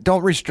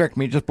 Don't restrict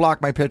me. Just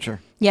block my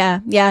picture.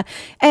 Yeah.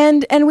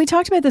 And we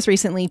talked about this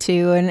recently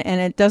too,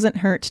 and it doesn't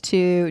hurt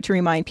to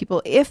remind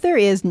people, if there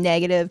is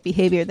negative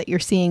behavior that you're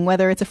seeing,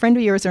 whether it's a friend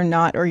of yours or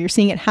not, or you're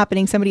seeing it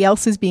happening, somebody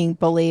else is being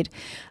bullied,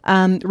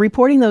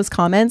 reporting those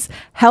comments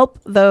help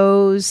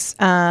those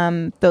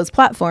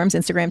platforms,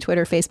 Instagram,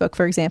 Twitter, Facebook,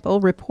 for example.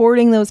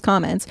 Reporting those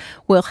comments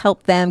will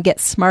help them get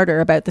smarter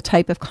about the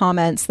type of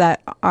comments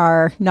that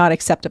are not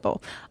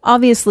acceptable.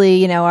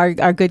 Obviously,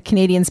 our good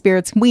Canadian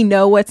spirits, we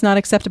know what's not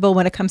acceptable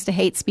when it comes to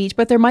hate speech,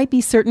 but there might be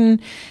certain,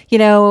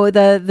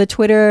 the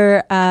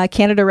Twitter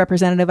Canada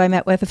representative I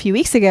met with a few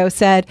weeks ago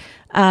said,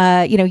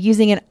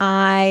 using an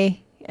I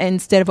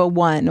instead of a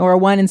one, or a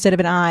one instead of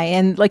an I,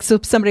 and so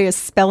somebody is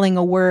spelling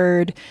a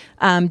word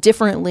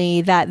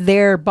differently that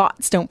their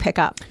bots don't pick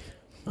up.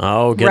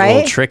 Oh, get a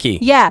little tricky.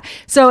 Yeah.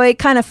 So it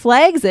kind of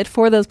flags it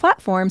for those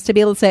platforms to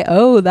be able to say,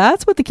 oh,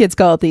 that's what the kids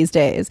call it these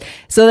days.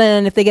 So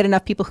then if they get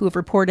enough people who have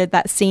reported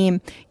that same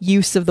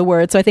use of the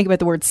word, so I think about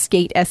the word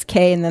skate, SK,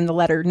 and then the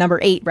letter number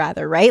 8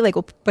 rather, right?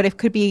 But it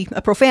could be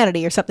a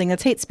profanity or something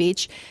that's hate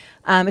speech.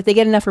 If they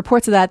get enough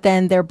reports of that,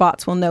 then their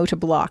bots will know to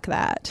block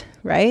that,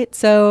 right?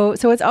 So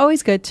it's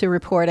always good to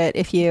report it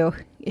if you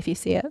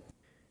see it.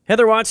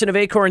 Heather Watson of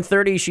Acorn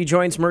 30, she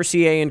joins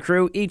Mercier and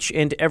crew each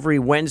and every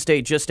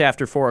Wednesday just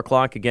after 4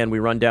 o'clock. Again, we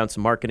run down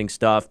some marketing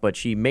stuff, but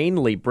she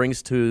mainly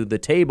brings to the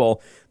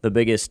table the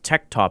biggest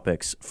tech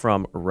topics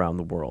from around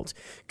the world.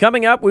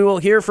 Coming up, we will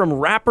hear from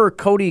rapper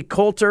Cody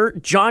Coulter,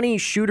 Johnny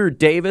Shooter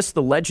Davis,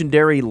 the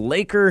legendary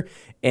Laker,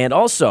 and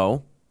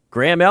also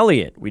Graham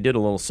Elliott. We did a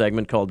little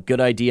segment called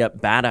Good Idea,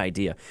 Bad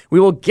Idea.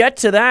 We will get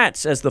to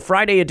that as the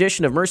Friday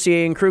edition of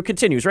Mercier and Crew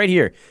continues right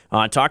here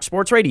on Talk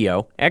Sports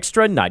Radio,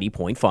 Extra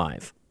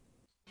 90.5.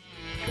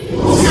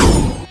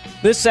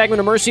 This segment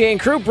of Mercier and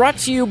Crew brought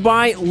to you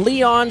by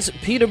Leon's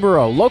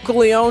Peterborough,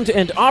 locally owned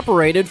and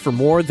operated for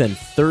more than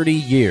 30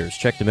 years.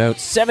 Check them out,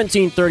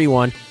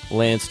 1731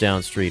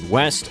 Lansdowne Street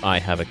West. I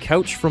have a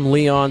couch from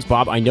Leon's.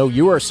 Bob, I know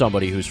you are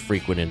somebody who's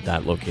frequented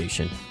that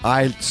location.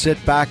 I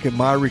sit back in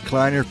my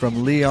recliner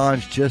from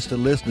Leon's just to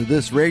listen to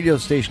this radio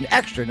station,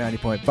 Extra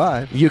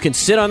 90.5. You can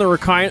sit on the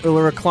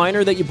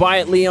recliner that you buy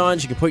at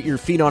Leon's. You can put your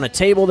feet on a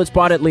table that's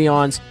bought at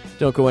Leon's.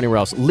 Don't go anywhere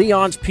else.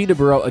 Leon's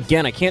Peterborough,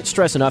 again, I can't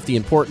stress enough the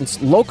importance.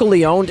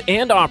 Locally owned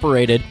and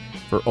operated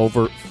for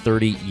over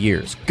 30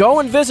 years.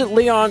 Go and visit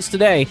Leon's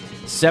today,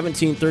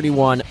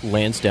 1731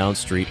 Lansdowne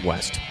Street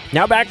West.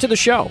 Now back to the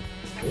show.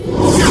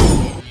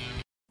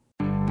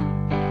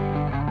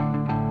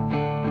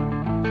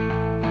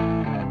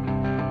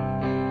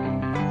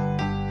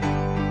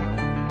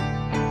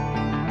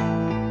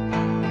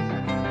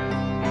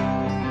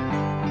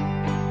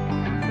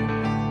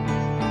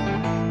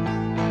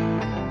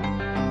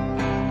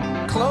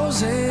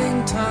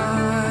 Closing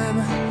time.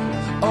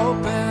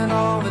 Open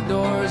all the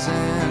doors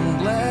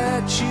and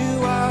let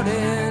you out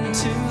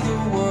into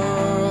the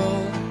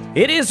world.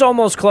 It is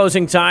almost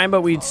closing time,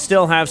 but we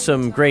still have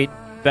some great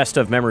best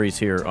of memories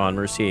here on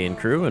Mercier and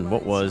Crew, and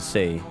what was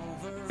a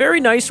Very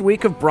nice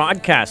week of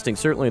broadcasting.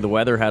 Certainly the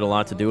weather had a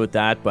lot to do with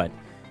that, but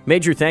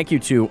major thank you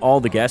to all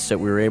the guests that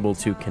we were able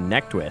to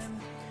connect with.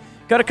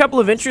 Got a couple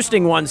of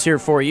interesting ones here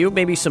for you,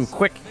 maybe some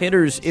quick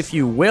hitters, if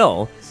you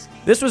will.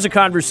 This was a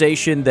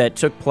conversation that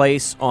took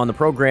place on the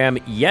program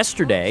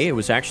yesterday. It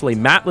was actually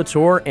Matt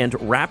Latour and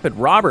Rapid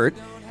Robert.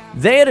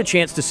 They had a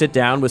chance to sit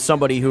down with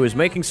somebody who is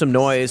making some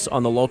noise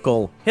on the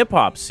local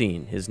hip-hop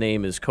scene. His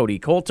name is Cody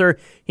Coulter.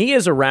 He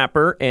is a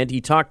rapper, and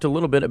he talked a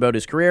little bit about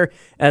his career,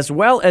 as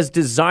well as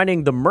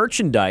designing the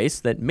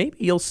merchandise that maybe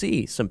you'll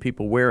see some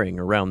people wearing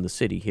around the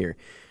city here.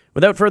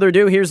 Without further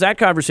ado, here's that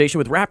conversation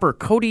with rapper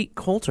Cody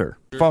Coulter.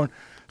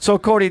 So,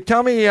 Cody,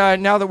 tell me,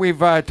 now that we've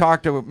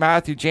talked to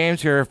Matthew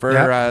James here for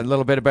a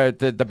little bit about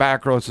the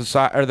Back Row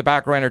Society, or the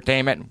Back Row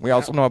Entertainment, we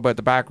also know about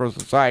the Back Row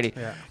Society.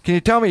 Yeah. Can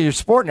you tell me, you're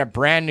sporting a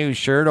brand new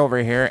shirt over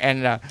here,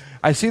 and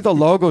I see the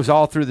logos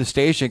all through the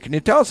station. Can you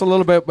tell us a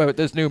little bit about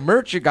this new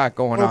merch you got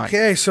going on?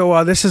 Okay,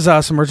 so this is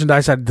some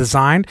merchandise I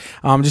designed.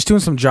 Just doing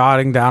some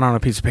jotting down on a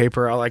piece of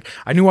paper.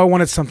 I knew I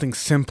wanted something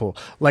simple.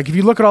 Like, if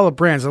you look at all the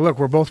brands, look,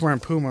 we're both wearing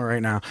Puma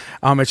right now.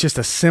 It's just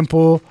a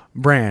simple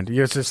brand.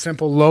 It's a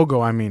simple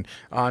logo,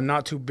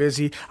 not too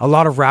busy. A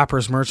lot of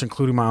rappers' merch,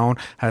 including my own,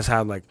 has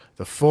had like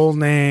the full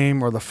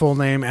name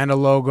and a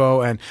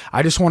logo, and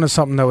I just wanted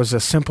something that was a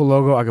simple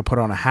logo. I could put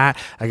on a hat,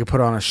 I could put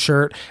on a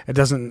shirt. It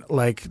doesn't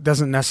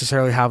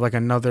necessarily have like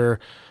another.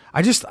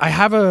 I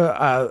have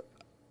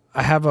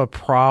a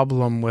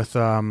problem with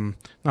not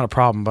a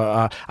problem,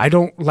 but I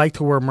don't like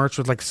to wear merch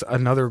with like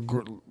another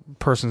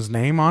person's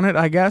name on it,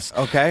 I guess.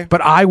 Okay.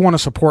 But I want to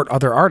support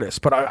other artists.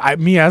 But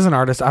me as an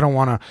artist, I don't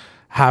want to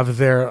have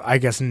their, I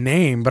guess,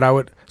 name, but I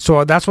would.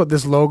 So that's what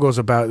this logo is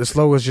about. This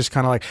logo is just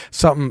kind of like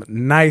something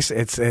nice.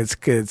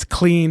 It's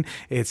clean,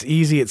 it's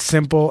easy, it's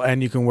simple,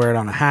 and you can wear it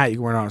on a hat, you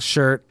can wear it on a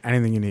shirt,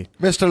 anything you need.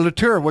 Mr.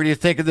 Latour, what do you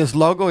think of this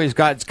logo he's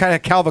got? It's kind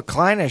of Calvin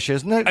Kleinish,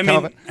 isn't it?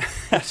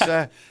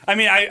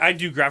 I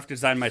do graphic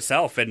design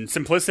myself, and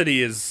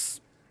simplicity is.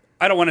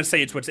 I don't want to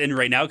say it's what's in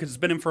right now because it's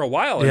been in for a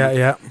while.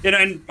 Yeah.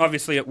 And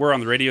obviously we're on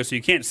the radio, so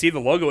you can't see the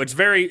logo. It's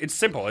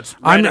simple. It's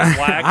red and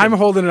black. I'm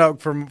holding it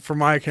up for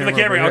my camera. The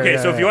camera. Okay,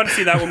 so if you want to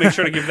see that, we'll make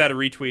sure to give that a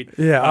retweet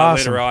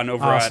later on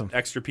over at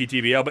Extra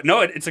PTBL. But no,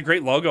 it's a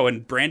great logo,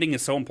 and branding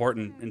is so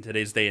important in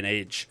today's day and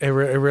age. It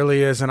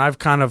really is. And I've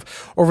kind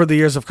of, over the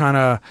years,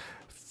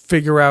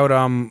 figure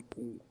out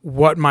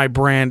what my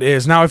brand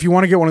is. Now, if you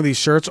want to get one of these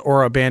shirts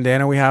or a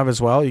bandana we have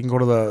as well, you can go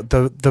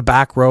to the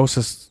Back Row,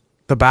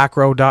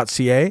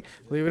 thebacrow.ca, I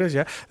believe it is,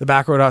 yeah.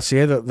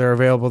 Thebacrow.ca, they're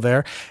available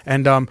there.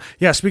 And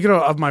speaking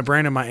of my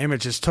brand and my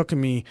image, it's taken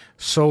me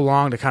so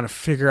long to kind of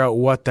figure out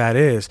what that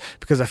is,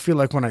 because I feel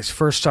like when I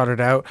first started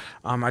out,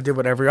 I did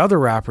what every other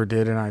rapper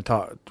did, and I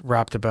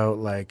rapped about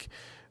like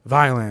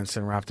violence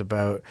and rapped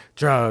about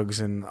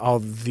drugs and all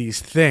these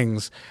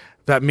things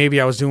that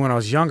maybe I was doing when I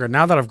was younger.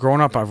 Now that I've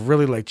grown up, I've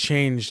really like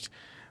changed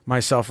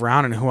myself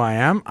around and who I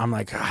am. I'm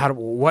like,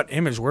 what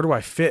image, where do I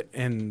fit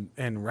in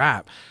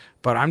rap?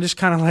 But I'm just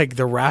kind of like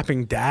the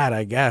rapping dad,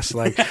 I guess.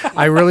 Like,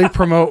 I really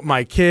promote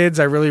my kids.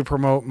 I really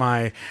promote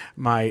my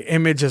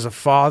image as a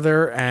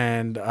father.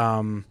 And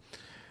well,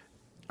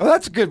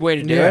 that's a good way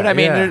to do it. I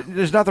mean,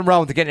 there's nothing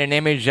wrong with getting an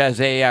image as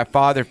a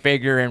father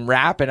figure and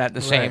rapping at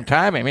the same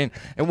time. I mean,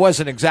 it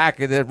wasn't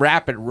exactly the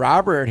Rapid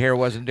Robert here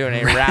wasn't doing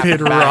any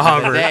rapping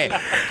back in the day.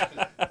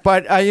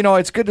 But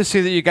it's good to see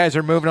that you guys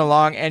are moving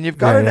along, and you've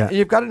got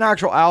an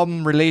actual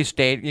album release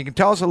date. You can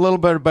tell us a little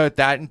bit about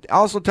that, and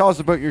also tell us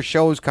about your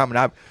shows coming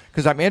up,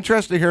 because I'm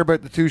interested to hear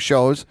about the two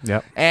shows.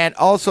 Yep. And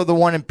also the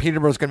one in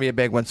Peterborough is going to be a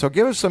big one. So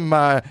give us some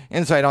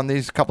insight on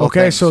these couple of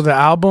things. Okay, so the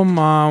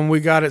album, we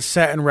got it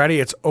set and ready.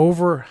 It's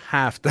over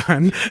half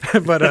done.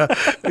 But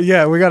we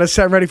got it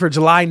set and ready for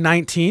July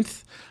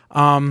 19th.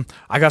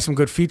 I got some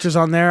good features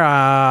on there.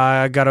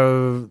 I got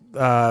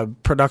a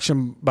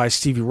production by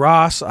Stevie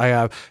Ross. I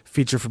have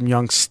feature from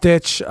Young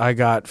Stitch. I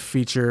got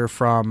feature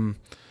from...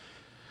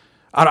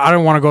 I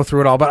don't want to go through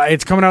it all, but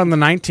it's coming out on the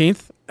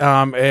 19th.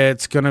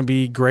 It's going to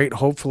be great,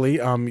 hopefully.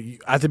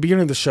 At the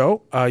beginning of the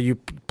show, you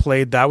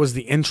played, that was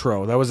the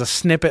intro. That was a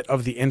snippet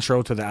of the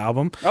intro to the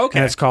album. Okay.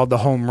 And it's called The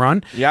Home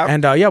Run. Yeah.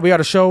 And we got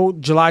a show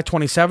July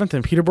 27th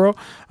in Peterborough.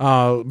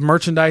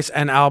 Merchandise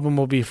and album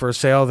will be for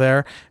sale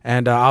there.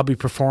 And I'll be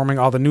performing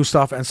all the new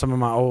stuff and some of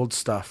my old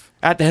stuff.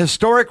 At the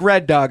historic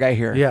Red Dog, I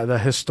hear. Yeah, the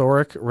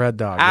historic Red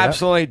Dog.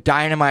 Absolutely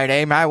dynamite,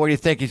 eh, Matt? What do you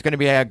think? He's going to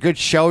be a good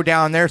show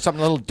down there, something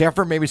a little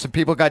different. Maybe some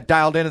people got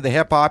dialed into the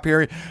hip-hop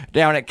here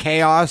down at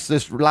Chaos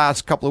this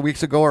last couple of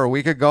weeks ago or a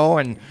week ago,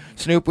 and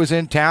Snoop was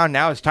in town.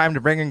 Now it's time to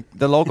bring in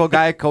the local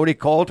guy, Cody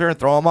Coulter, and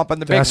throw him up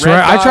on the big Red Dog.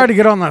 I tried to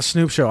get on that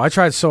Snoop show. I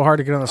tried so hard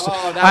to get on the Snoop.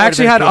 I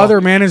actually had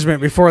other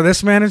management before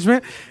this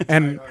management,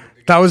 and...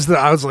 I was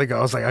like,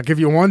 I'll give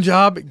you one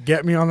job,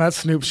 get me on that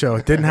Snoop show.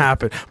 It didn't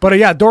happen.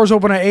 But doors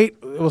open at 8.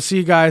 We'll see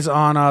you guys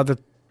on the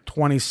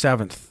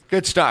 27th.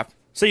 Good stuff.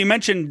 So you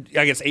mentioned,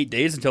 I guess, 8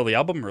 days until the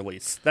album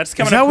release. That's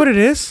coming. Is that what it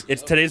is?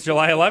 It's today's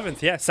July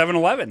 11th. Yeah,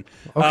 7/11.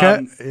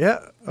 Okay. Okay.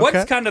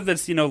 What's kind of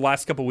this,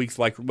 last couple of weeks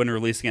like when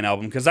releasing an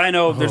album? Because I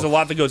know there's a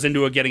lot that goes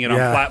into it, getting it on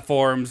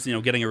platforms,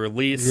 getting a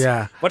release.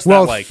 Yeah. What's that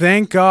like? Well,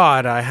 thank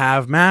God I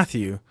have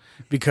Matthew.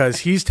 because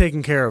he's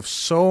taking care of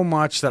so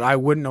much that I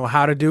wouldn't know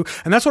how to do.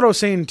 And that's what I was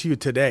saying to you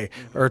today,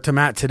 or to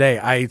Matt today.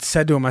 I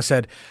said to him, I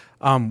said,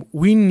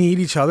 we need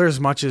each other as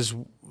much as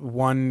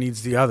one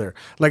needs the other.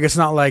 Like, it's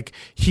not like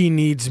he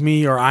needs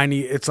me or I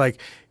need, it's like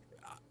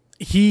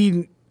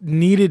he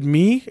needed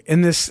me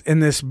in this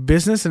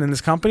business and in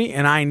this company,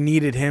 and I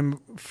needed him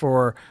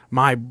for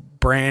my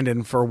brand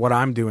and for what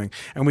I'm doing,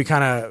 and we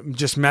kind of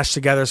just meshed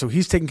together. So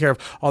he's taking care of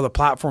all the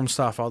platform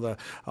stuff, all the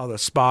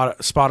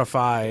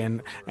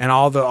Spotify and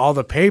all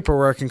the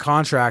paperwork and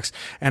contracts,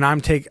 and I'm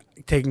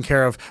taking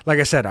care of, like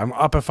I said, I'm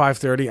up at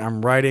 5:30.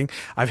 I'm writing.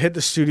 I've hit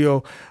the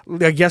studio.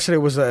 Like yesterday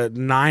was a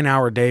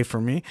 9-hour day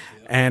for me,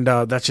 and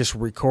that's just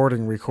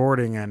recording,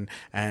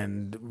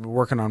 and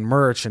working on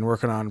merch and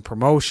working on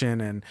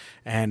promotion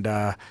and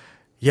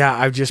yeah,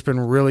 I've just been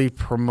really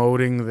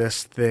promoting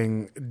this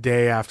thing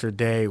day after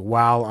day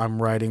while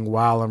I'm writing,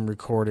 while I'm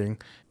recording.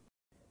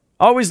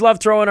 Always love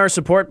throwing our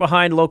support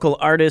behind local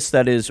artists.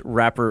 That is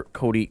rapper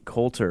Cody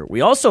Coulter.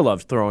 We also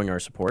love throwing our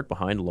support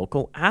behind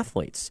local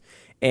athletes.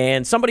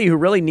 And somebody who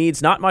really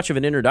needs not much of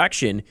an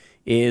introduction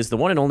is the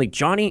one and only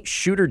Johnny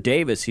Shooter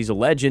Davis. He's a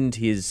legend.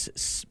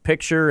 His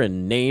picture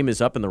and name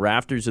is up in the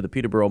rafters of the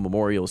Peterborough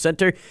Memorial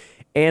Centre.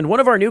 And one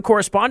of our new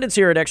correspondents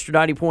here at Extra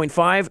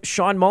 90.5,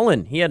 Sean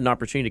Mullen, he had an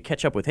opportunity to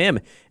catch up with him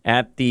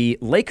at the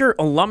Laker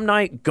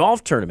Alumni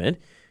Golf Tournament.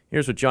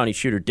 Here's what Johnny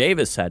Shooter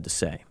Davis had to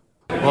say.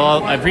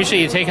 Well, I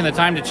appreciate you taking the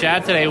time to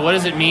chat today. What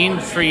does it mean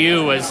for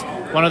you as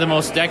one of the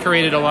most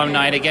decorated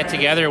alumni to get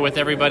together with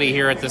everybody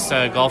here at this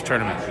golf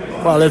tournament?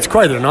 Well, it's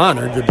quite an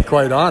honor, to be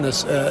quite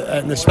honest,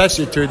 and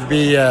especially to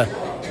be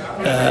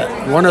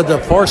one of the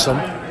foursome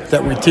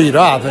that we teed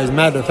off. As a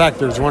matter of fact,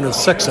 there's one of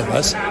 6 of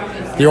us,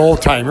 the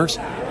old-timers,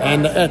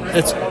 and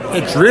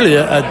it's really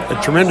a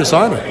tremendous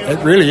honor. It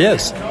really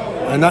is,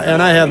 and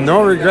I have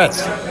no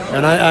regrets,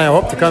 and I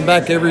hope to come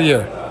back every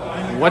year.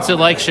 What's it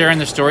like sharing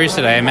the stories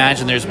today? I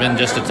imagine there's been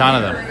just a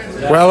ton of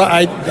them. Well,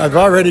 I've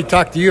already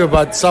talked to you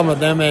about some of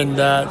them, and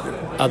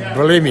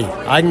believe me,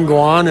 I can go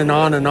on and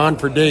on and on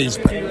for days,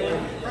 but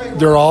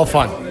they're all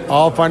fun,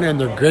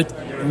 and they're great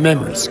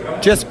memories,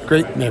 just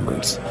great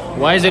memories.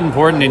 Why is it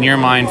important in your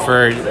mind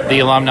for the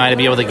alumni to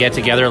be able to get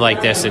together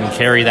like this and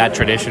carry that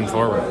tradition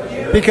forward?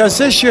 Because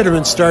this should have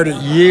been started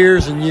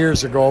years and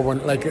years ago,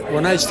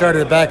 when I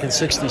started back in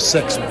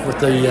 '66 with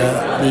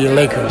the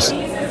Lakers.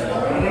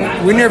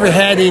 We never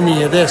had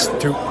any of this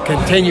to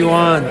continue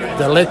on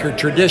the Laker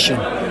tradition.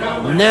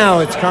 Now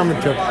it's coming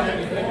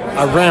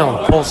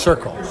around full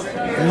circle.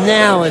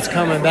 Now it's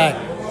coming back.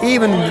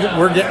 Even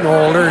we're getting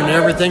older and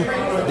everything,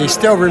 they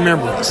still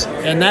remember us,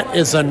 and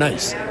that's a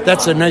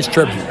nice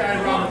tribute.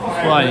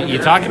 Well, you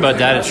talk about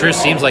that. It sure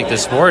seems like the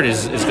sport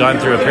has gone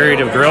through a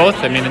period of growth.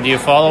 I mean, do you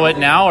follow it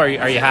now? Are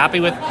you happy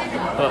with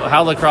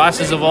how lacrosse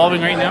is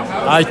evolving right now?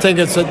 I think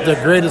it's the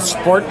greatest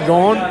sport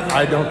going.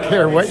 I don't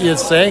care what you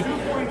say.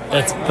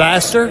 It's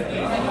faster,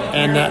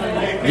 and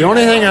the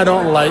only thing I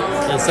don't like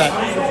is that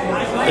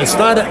it's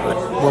not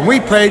when we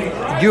played,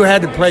 you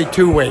had to play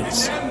 2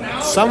 ways.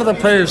 Some of the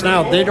players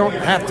now, they don't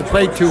have to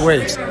play 2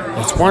 ways.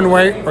 It's one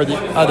way or the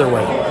other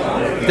way.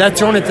 That's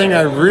the only thing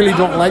I really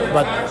don't like,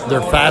 but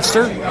they're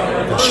faster,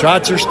 the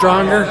shots are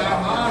stronger,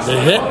 they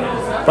hit,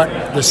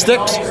 but the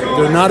sticks,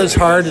 they're not as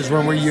hard as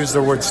when we use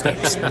the word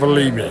sticks,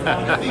 believe me.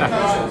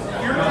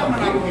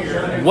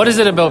 What is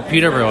it about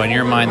Peterborough in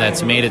your mind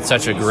that's made it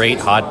such a great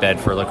hotbed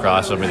for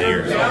lacrosse over the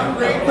years?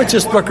 Well,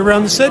 just look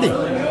around the city.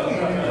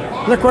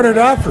 Look what it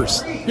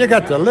offers. You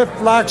got the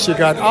lift locks, you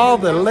got all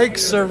the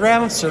lakes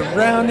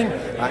surrounding.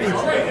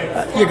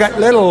 You got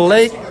Little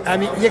Lake. I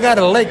mean, you got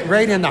a lake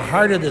right in the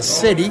heart of the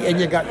city, and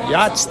you got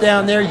yachts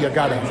down there. You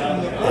got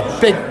a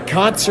big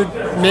concert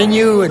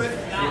menu, and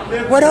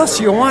what else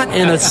you want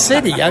in a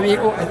city? I mean,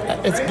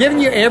 it's giving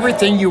you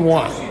everything you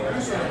want.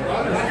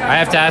 I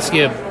have to ask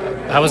you,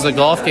 how was the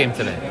golf game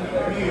today?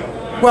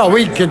 Well,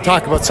 we can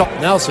talk about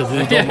something else if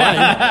you don't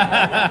mind.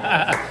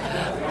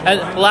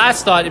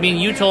 Last thought, I mean,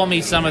 you told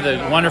me some of the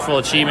wonderful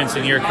achievements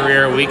in your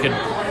career. We could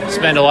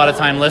spend a lot of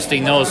time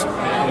listing those.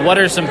 What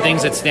are some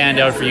things that stand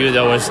out for you,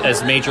 though,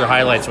 as major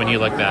highlights when you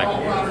look back?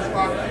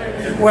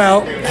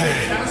 Well,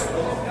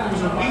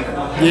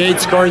 the 8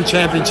 scoring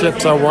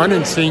championships I won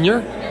in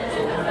senior.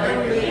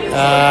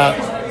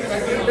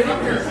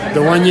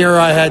 The one year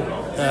I had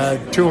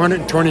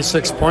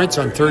 226 points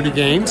on 30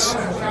 games,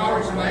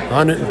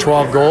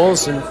 112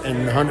 goals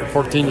and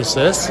 114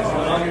 assists.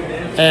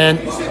 And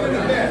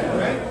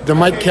the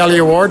Mike Kelly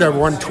Award I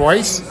won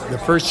twice. The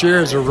first year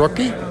as a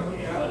rookie.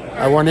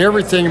 I won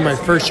everything in my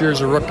first year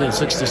as a rookie in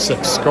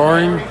 '66.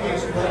 Scoring,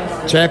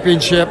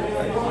 championship,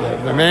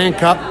 the Mann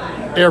Cup,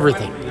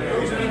 everything.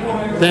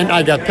 Then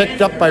I got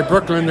picked up by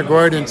Brooklyn to go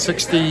out in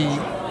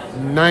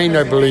 '69,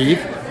 I believe.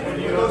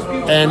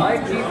 And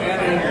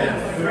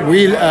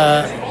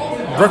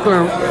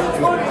Brooklyn,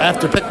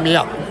 after picked me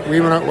up, we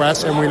went out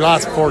west and we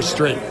lost 4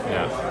 straight.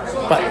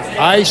 But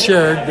I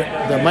shared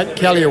the Mike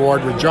Kelly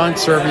Award with John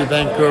Servey,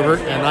 Vancouver,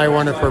 and I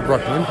won it for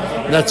Brooklyn.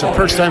 And that's the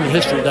first time in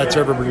history that's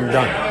ever been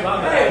done.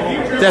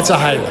 That's a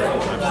highlight.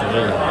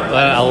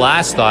 A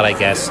last thought, I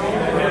guess.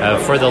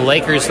 For the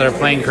Lakers that are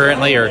playing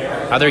currently or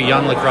other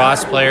young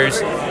lacrosse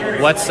players,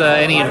 what's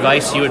any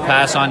advice you would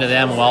pass on to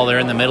them while they're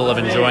in the middle of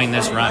enjoying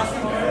this run?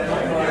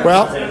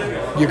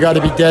 Well, you got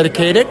to be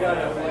dedicated.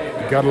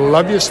 You got to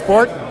love your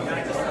sport.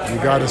 You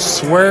got to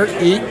swear,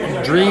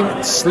 eat,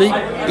 dream, sleep,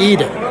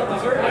 eat it.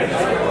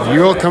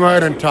 You'll come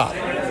out on top.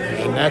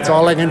 And that's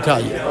all I can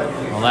tell you.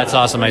 Well, that's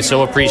awesome. I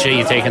so appreciate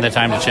you taking the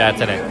time to chat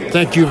today.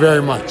 Thank you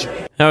very much.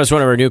 That was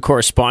one of our new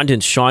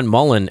correspondents, Sean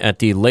Mullen, at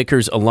the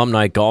Lakers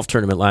Alumni Golf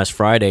Tournament last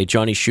Friday.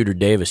 Johnny Shooter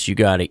Davis, you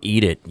got to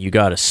eat it. You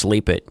got to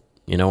sleep it.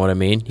 You know what I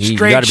mean? You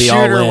got to be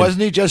all in.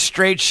 Wasn't he just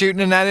straight shooting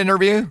in that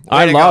interview?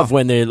 I love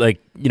when they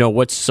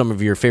what's some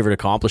of your favorite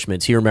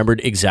accomplishments? He remembered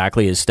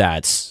exactly his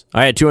stats.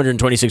 I had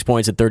 226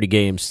 points in 30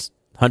 games,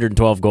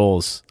 112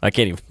 goals. I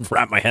can't even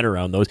wrap my head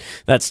around those.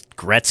 That's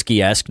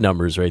Gretzky-esque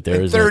numbers right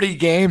there. In 30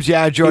 games,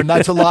 yeah, Jordan.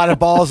 That's a lot of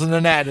balls in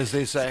the net, as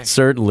they say.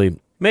 Certainly.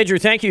 Major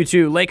thank you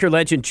to Laker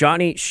legend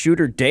Johnny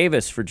Shooter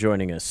Davis for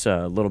joining us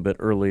a little bit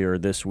earlier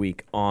this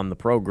week on the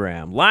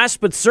program.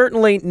 Last but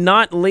certainly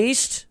not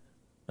least,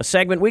 a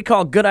segment we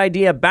call Good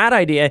Idea, Bad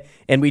Idea,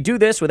 and we do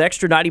this with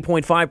Extra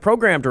 90.5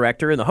 program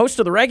director and the host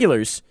of the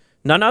regulars,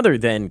 none other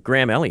than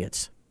Graham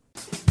Elliott.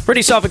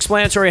 Pretty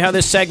self-explanatory how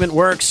this segment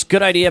works.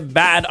 Good idea,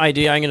 bad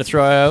idea I'm going to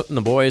throw out, and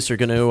the boys are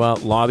going to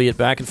lobby it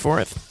back and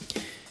forth.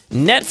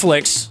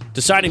 Netflix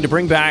deciding to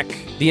bring back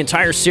the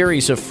entire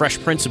series of Fresh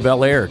Prince of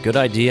Bel-Air. Good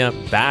idea,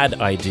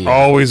 bad idea.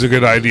 Always a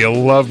good idea.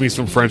 Love me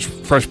some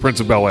Fresh Prince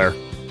of Bel-Air.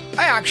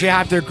 I actually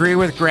have to agree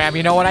with Graham.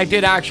 You know what? I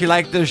did actually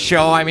like this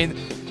show. I mean,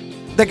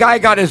 the guy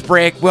got his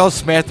break. Will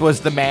Smith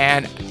was the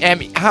man.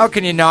 And how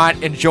can you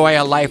not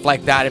enjoy a life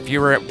like that if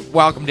you were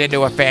welcomed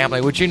into a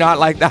family? Would you not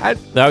like that?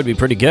 That would be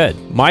pretty good.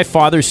 My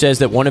father says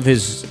that one of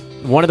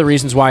the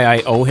reasons why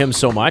I owe him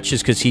so much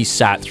is because he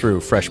sat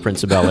through Fresh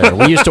Prince of Bel-Air.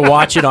 We used to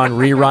watch it on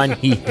rerun.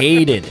 He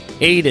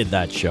hated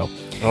that show.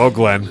 Oh,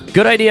 Glenn.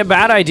 Good idea,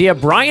 bad idea.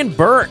 Brian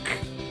Burke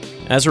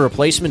as a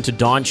replacement to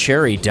Don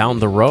Cherry down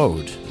the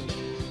road.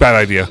 Bad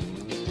idea.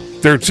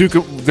 They're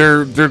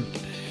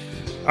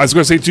I was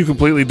going to say two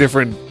completely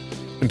different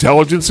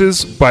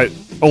intelligences, but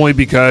only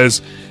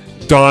because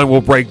Don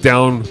will break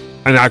down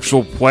an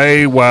actual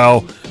play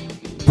while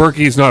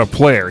Berkey's not a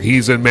player.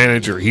 He's a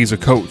manager. He's a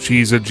coach.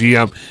 He's a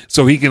GM.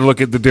 So he can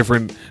look at the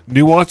different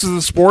nuances of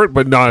the sport,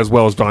 but not as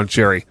well as Don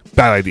Cherry.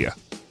 Bad idea.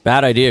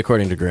 Bad idea,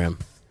 according to Graham.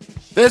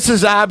 This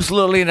is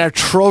absolutely an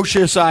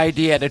atrocious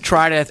idea to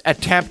try to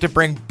attempt to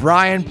bring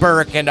Brian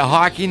Burke into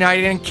Hockey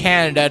Night in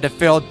Canada to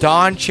fill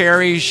Don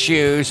Cherry's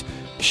shoes.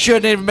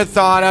 Shouldn't even been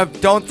thought of.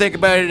 Don't think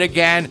about it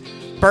again.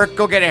 Burke,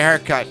 go get a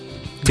haircut.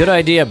 Good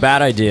idea,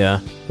 bad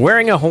idea.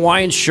 Wearing a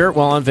Hawaiian shirt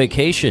while on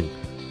vacation.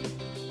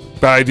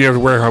 Bad idea to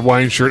wear a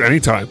Hawaiian shirt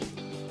anytime.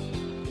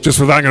 Just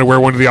for that, I'm going to wear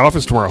one to the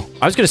office tomorrow.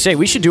 I was going to say,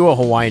 we should do a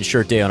Hawaiian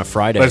shirt day on a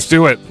Friday. Let's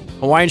do it.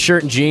 Hawaiian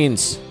shirt and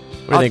jeans.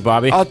 What do you think,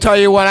 Bobby? I'll tell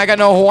you what, I got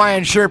no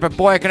Hawaiian shirt, but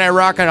boy, can I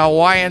rock an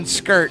Hawaiian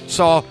skirt.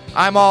 So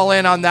I'm all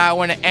in on that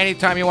one.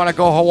 Anytime you want to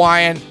go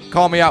Hawaiian,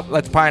 call me up.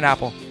 Let's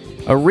pineapple.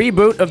 A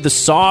reboot of the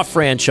Saw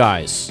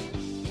franchise.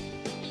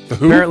 The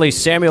who? Apparently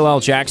Samuel L.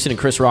 Jackson and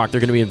Chris Rock,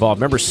 they're going to be involved.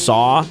 Remember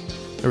Saw?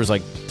 There was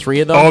like 3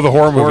 of them. Oh, the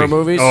horror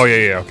movies? Oh,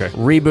 yeah, okay.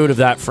 Reboot of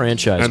that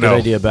franchise. Good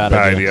idea, bad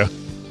idea.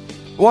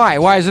 Why?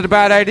 Why is it a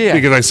bad idea?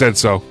 Because I said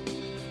so.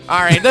 All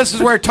right, this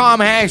is where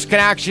Tom Hanks can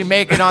actually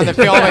make it on the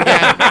film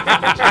again.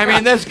 I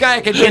mean, this guy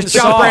can just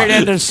jump right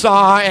into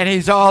Saw, and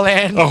he's all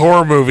in. A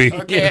horror movie.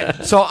 Okay,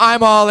 so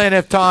I'm all in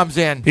if Tom's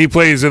in. He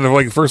plays in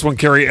the first one,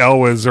 Cary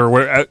Elwes or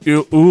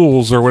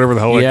Ools or whatever the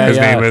hell his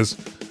name is.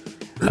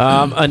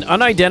 An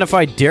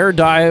unidentified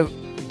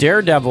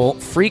Daredevil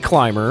free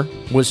climber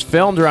was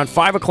filmed around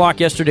 5 o'clock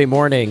yesterday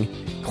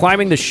morning,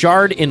 climbing the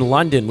Shard in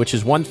London, which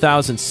is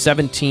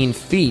 1,017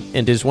 feet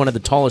and is one of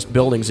the tallest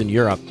buildings in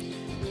Europe.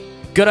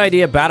 Good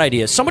idea, bad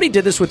idea. Somebody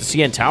did this with the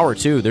CN Tower,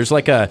 too. There's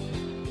there's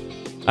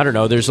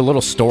a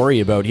little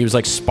story about he was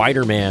like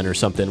Spider-Man or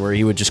something where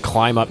he would just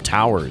climb up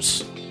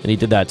towers, and he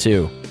did that,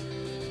 too.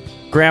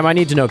 Graham, I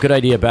need to know good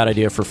idea, bad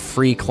idea for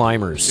free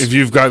climbers. If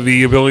you've got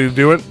the ability to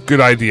do it, good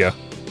idea.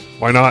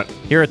 Why not?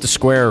 Here at the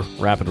Square,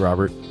 Rapid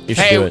Robert. You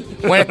should do it.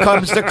 When it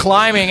comes to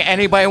climbing,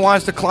 anybody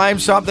wants to climb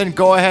something,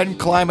 go ahead and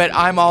climb it.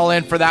 I'm all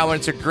in for that one.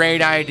 It's a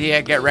great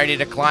idea. Get ready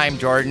to climb,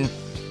 Jordan.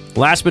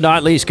 Last but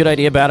not least, good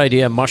idea, bad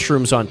idea,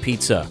 mushrooms on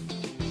pizza.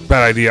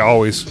 Bad idea,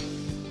 always.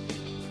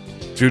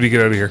 Judy, get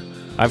out of here.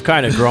 I've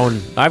kind of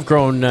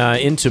grown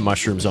into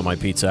mushrooms on my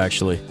pizza,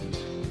 actually.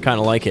 Kind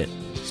of like it.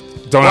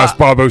 Don't ask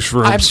Bob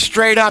O'Shrooms. I'm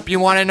straight up. You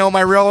want to know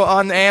my real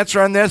answer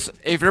on this?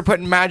 If you're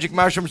putting magic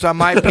mushrooms on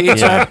my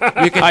pizza,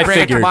 you can bring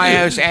it to my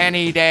house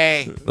any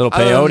day. Little peyote.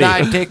 Other than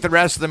that, take the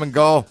rest of them and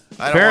go.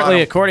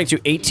 Apparently, according to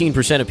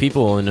 18% of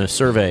people in a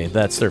survey,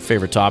 that's their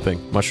favorite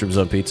topping, mushrooms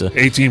on pizza.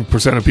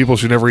 18% of people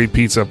should never eat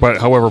pizza, but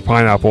however,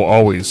 pineapple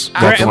always.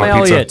 Graham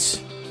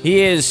Elliott. He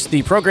is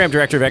the program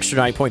director of Extra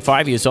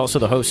 9.5. He is also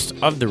the host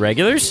of The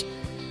Regulars.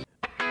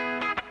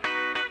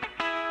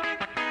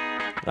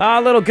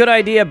 A little good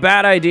idea,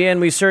 bad idea, and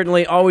we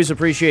certainly always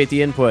appreciate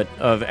the input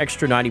of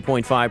Extra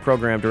 90.5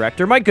 program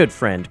director, my good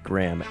friend,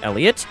 Graham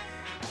Elliott.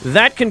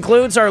 That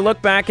concludes our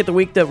look back at the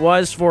week that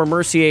was for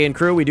Mercier and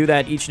crew. We do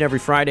that each and every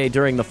Friday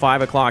during the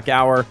 5 o'clock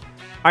hour.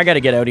 I got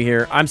to get out of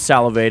here. I'm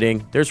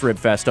salivating. There's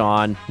Ribfest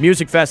on.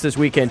 Music Fest this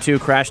weekend, too.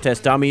 Crash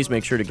Test Dummies.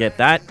 Make sure to get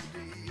that.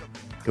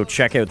 Go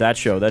check out that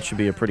show. That should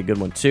be a pretty good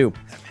one, too.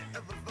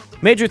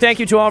 Major thank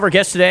you to all of our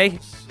guests today.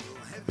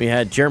 We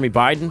had Jeremy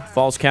Biden,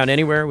 Falls Count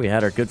Anywhere. We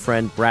had our good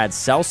friend Brad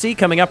Selsey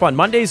coming up on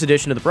Monday's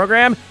edition of the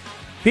program.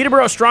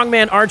 Peterborough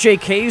strongman RJ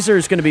Kaiser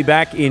is going to be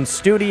back in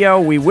studio.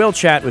 We will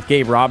chat with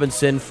Gabe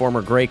Robinson,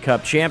 former Grey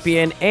Cup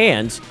champion,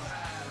 and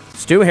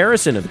Stu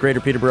Harrison of the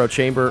Greater Peterborough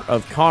Chamber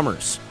of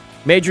Commerce.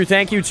 Major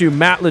thank you to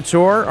Matt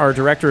Latour, our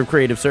Director of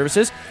Creative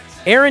Services,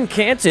 Aaron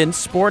Canton,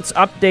 Sports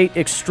Update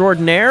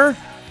Extraordinaire,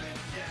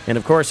 and,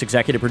 of course,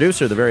 Executive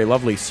Producer, the very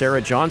lovely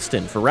Sarah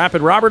Johnston. For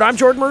Rapid Robert, I'm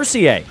Jordan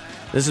Mercier.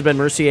 This has been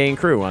Mercier and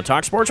Crew on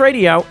Talk Sports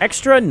Radio,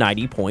 Extra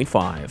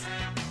 90.5.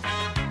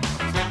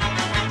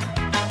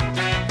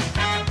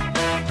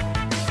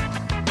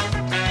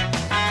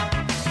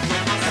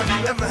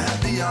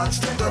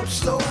 Stand up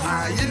so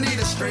high, you need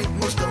a strength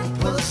most don't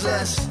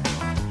possess.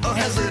 Or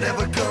has it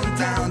ever come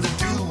down to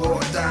do or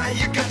die?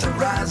 You got to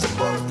rise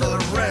above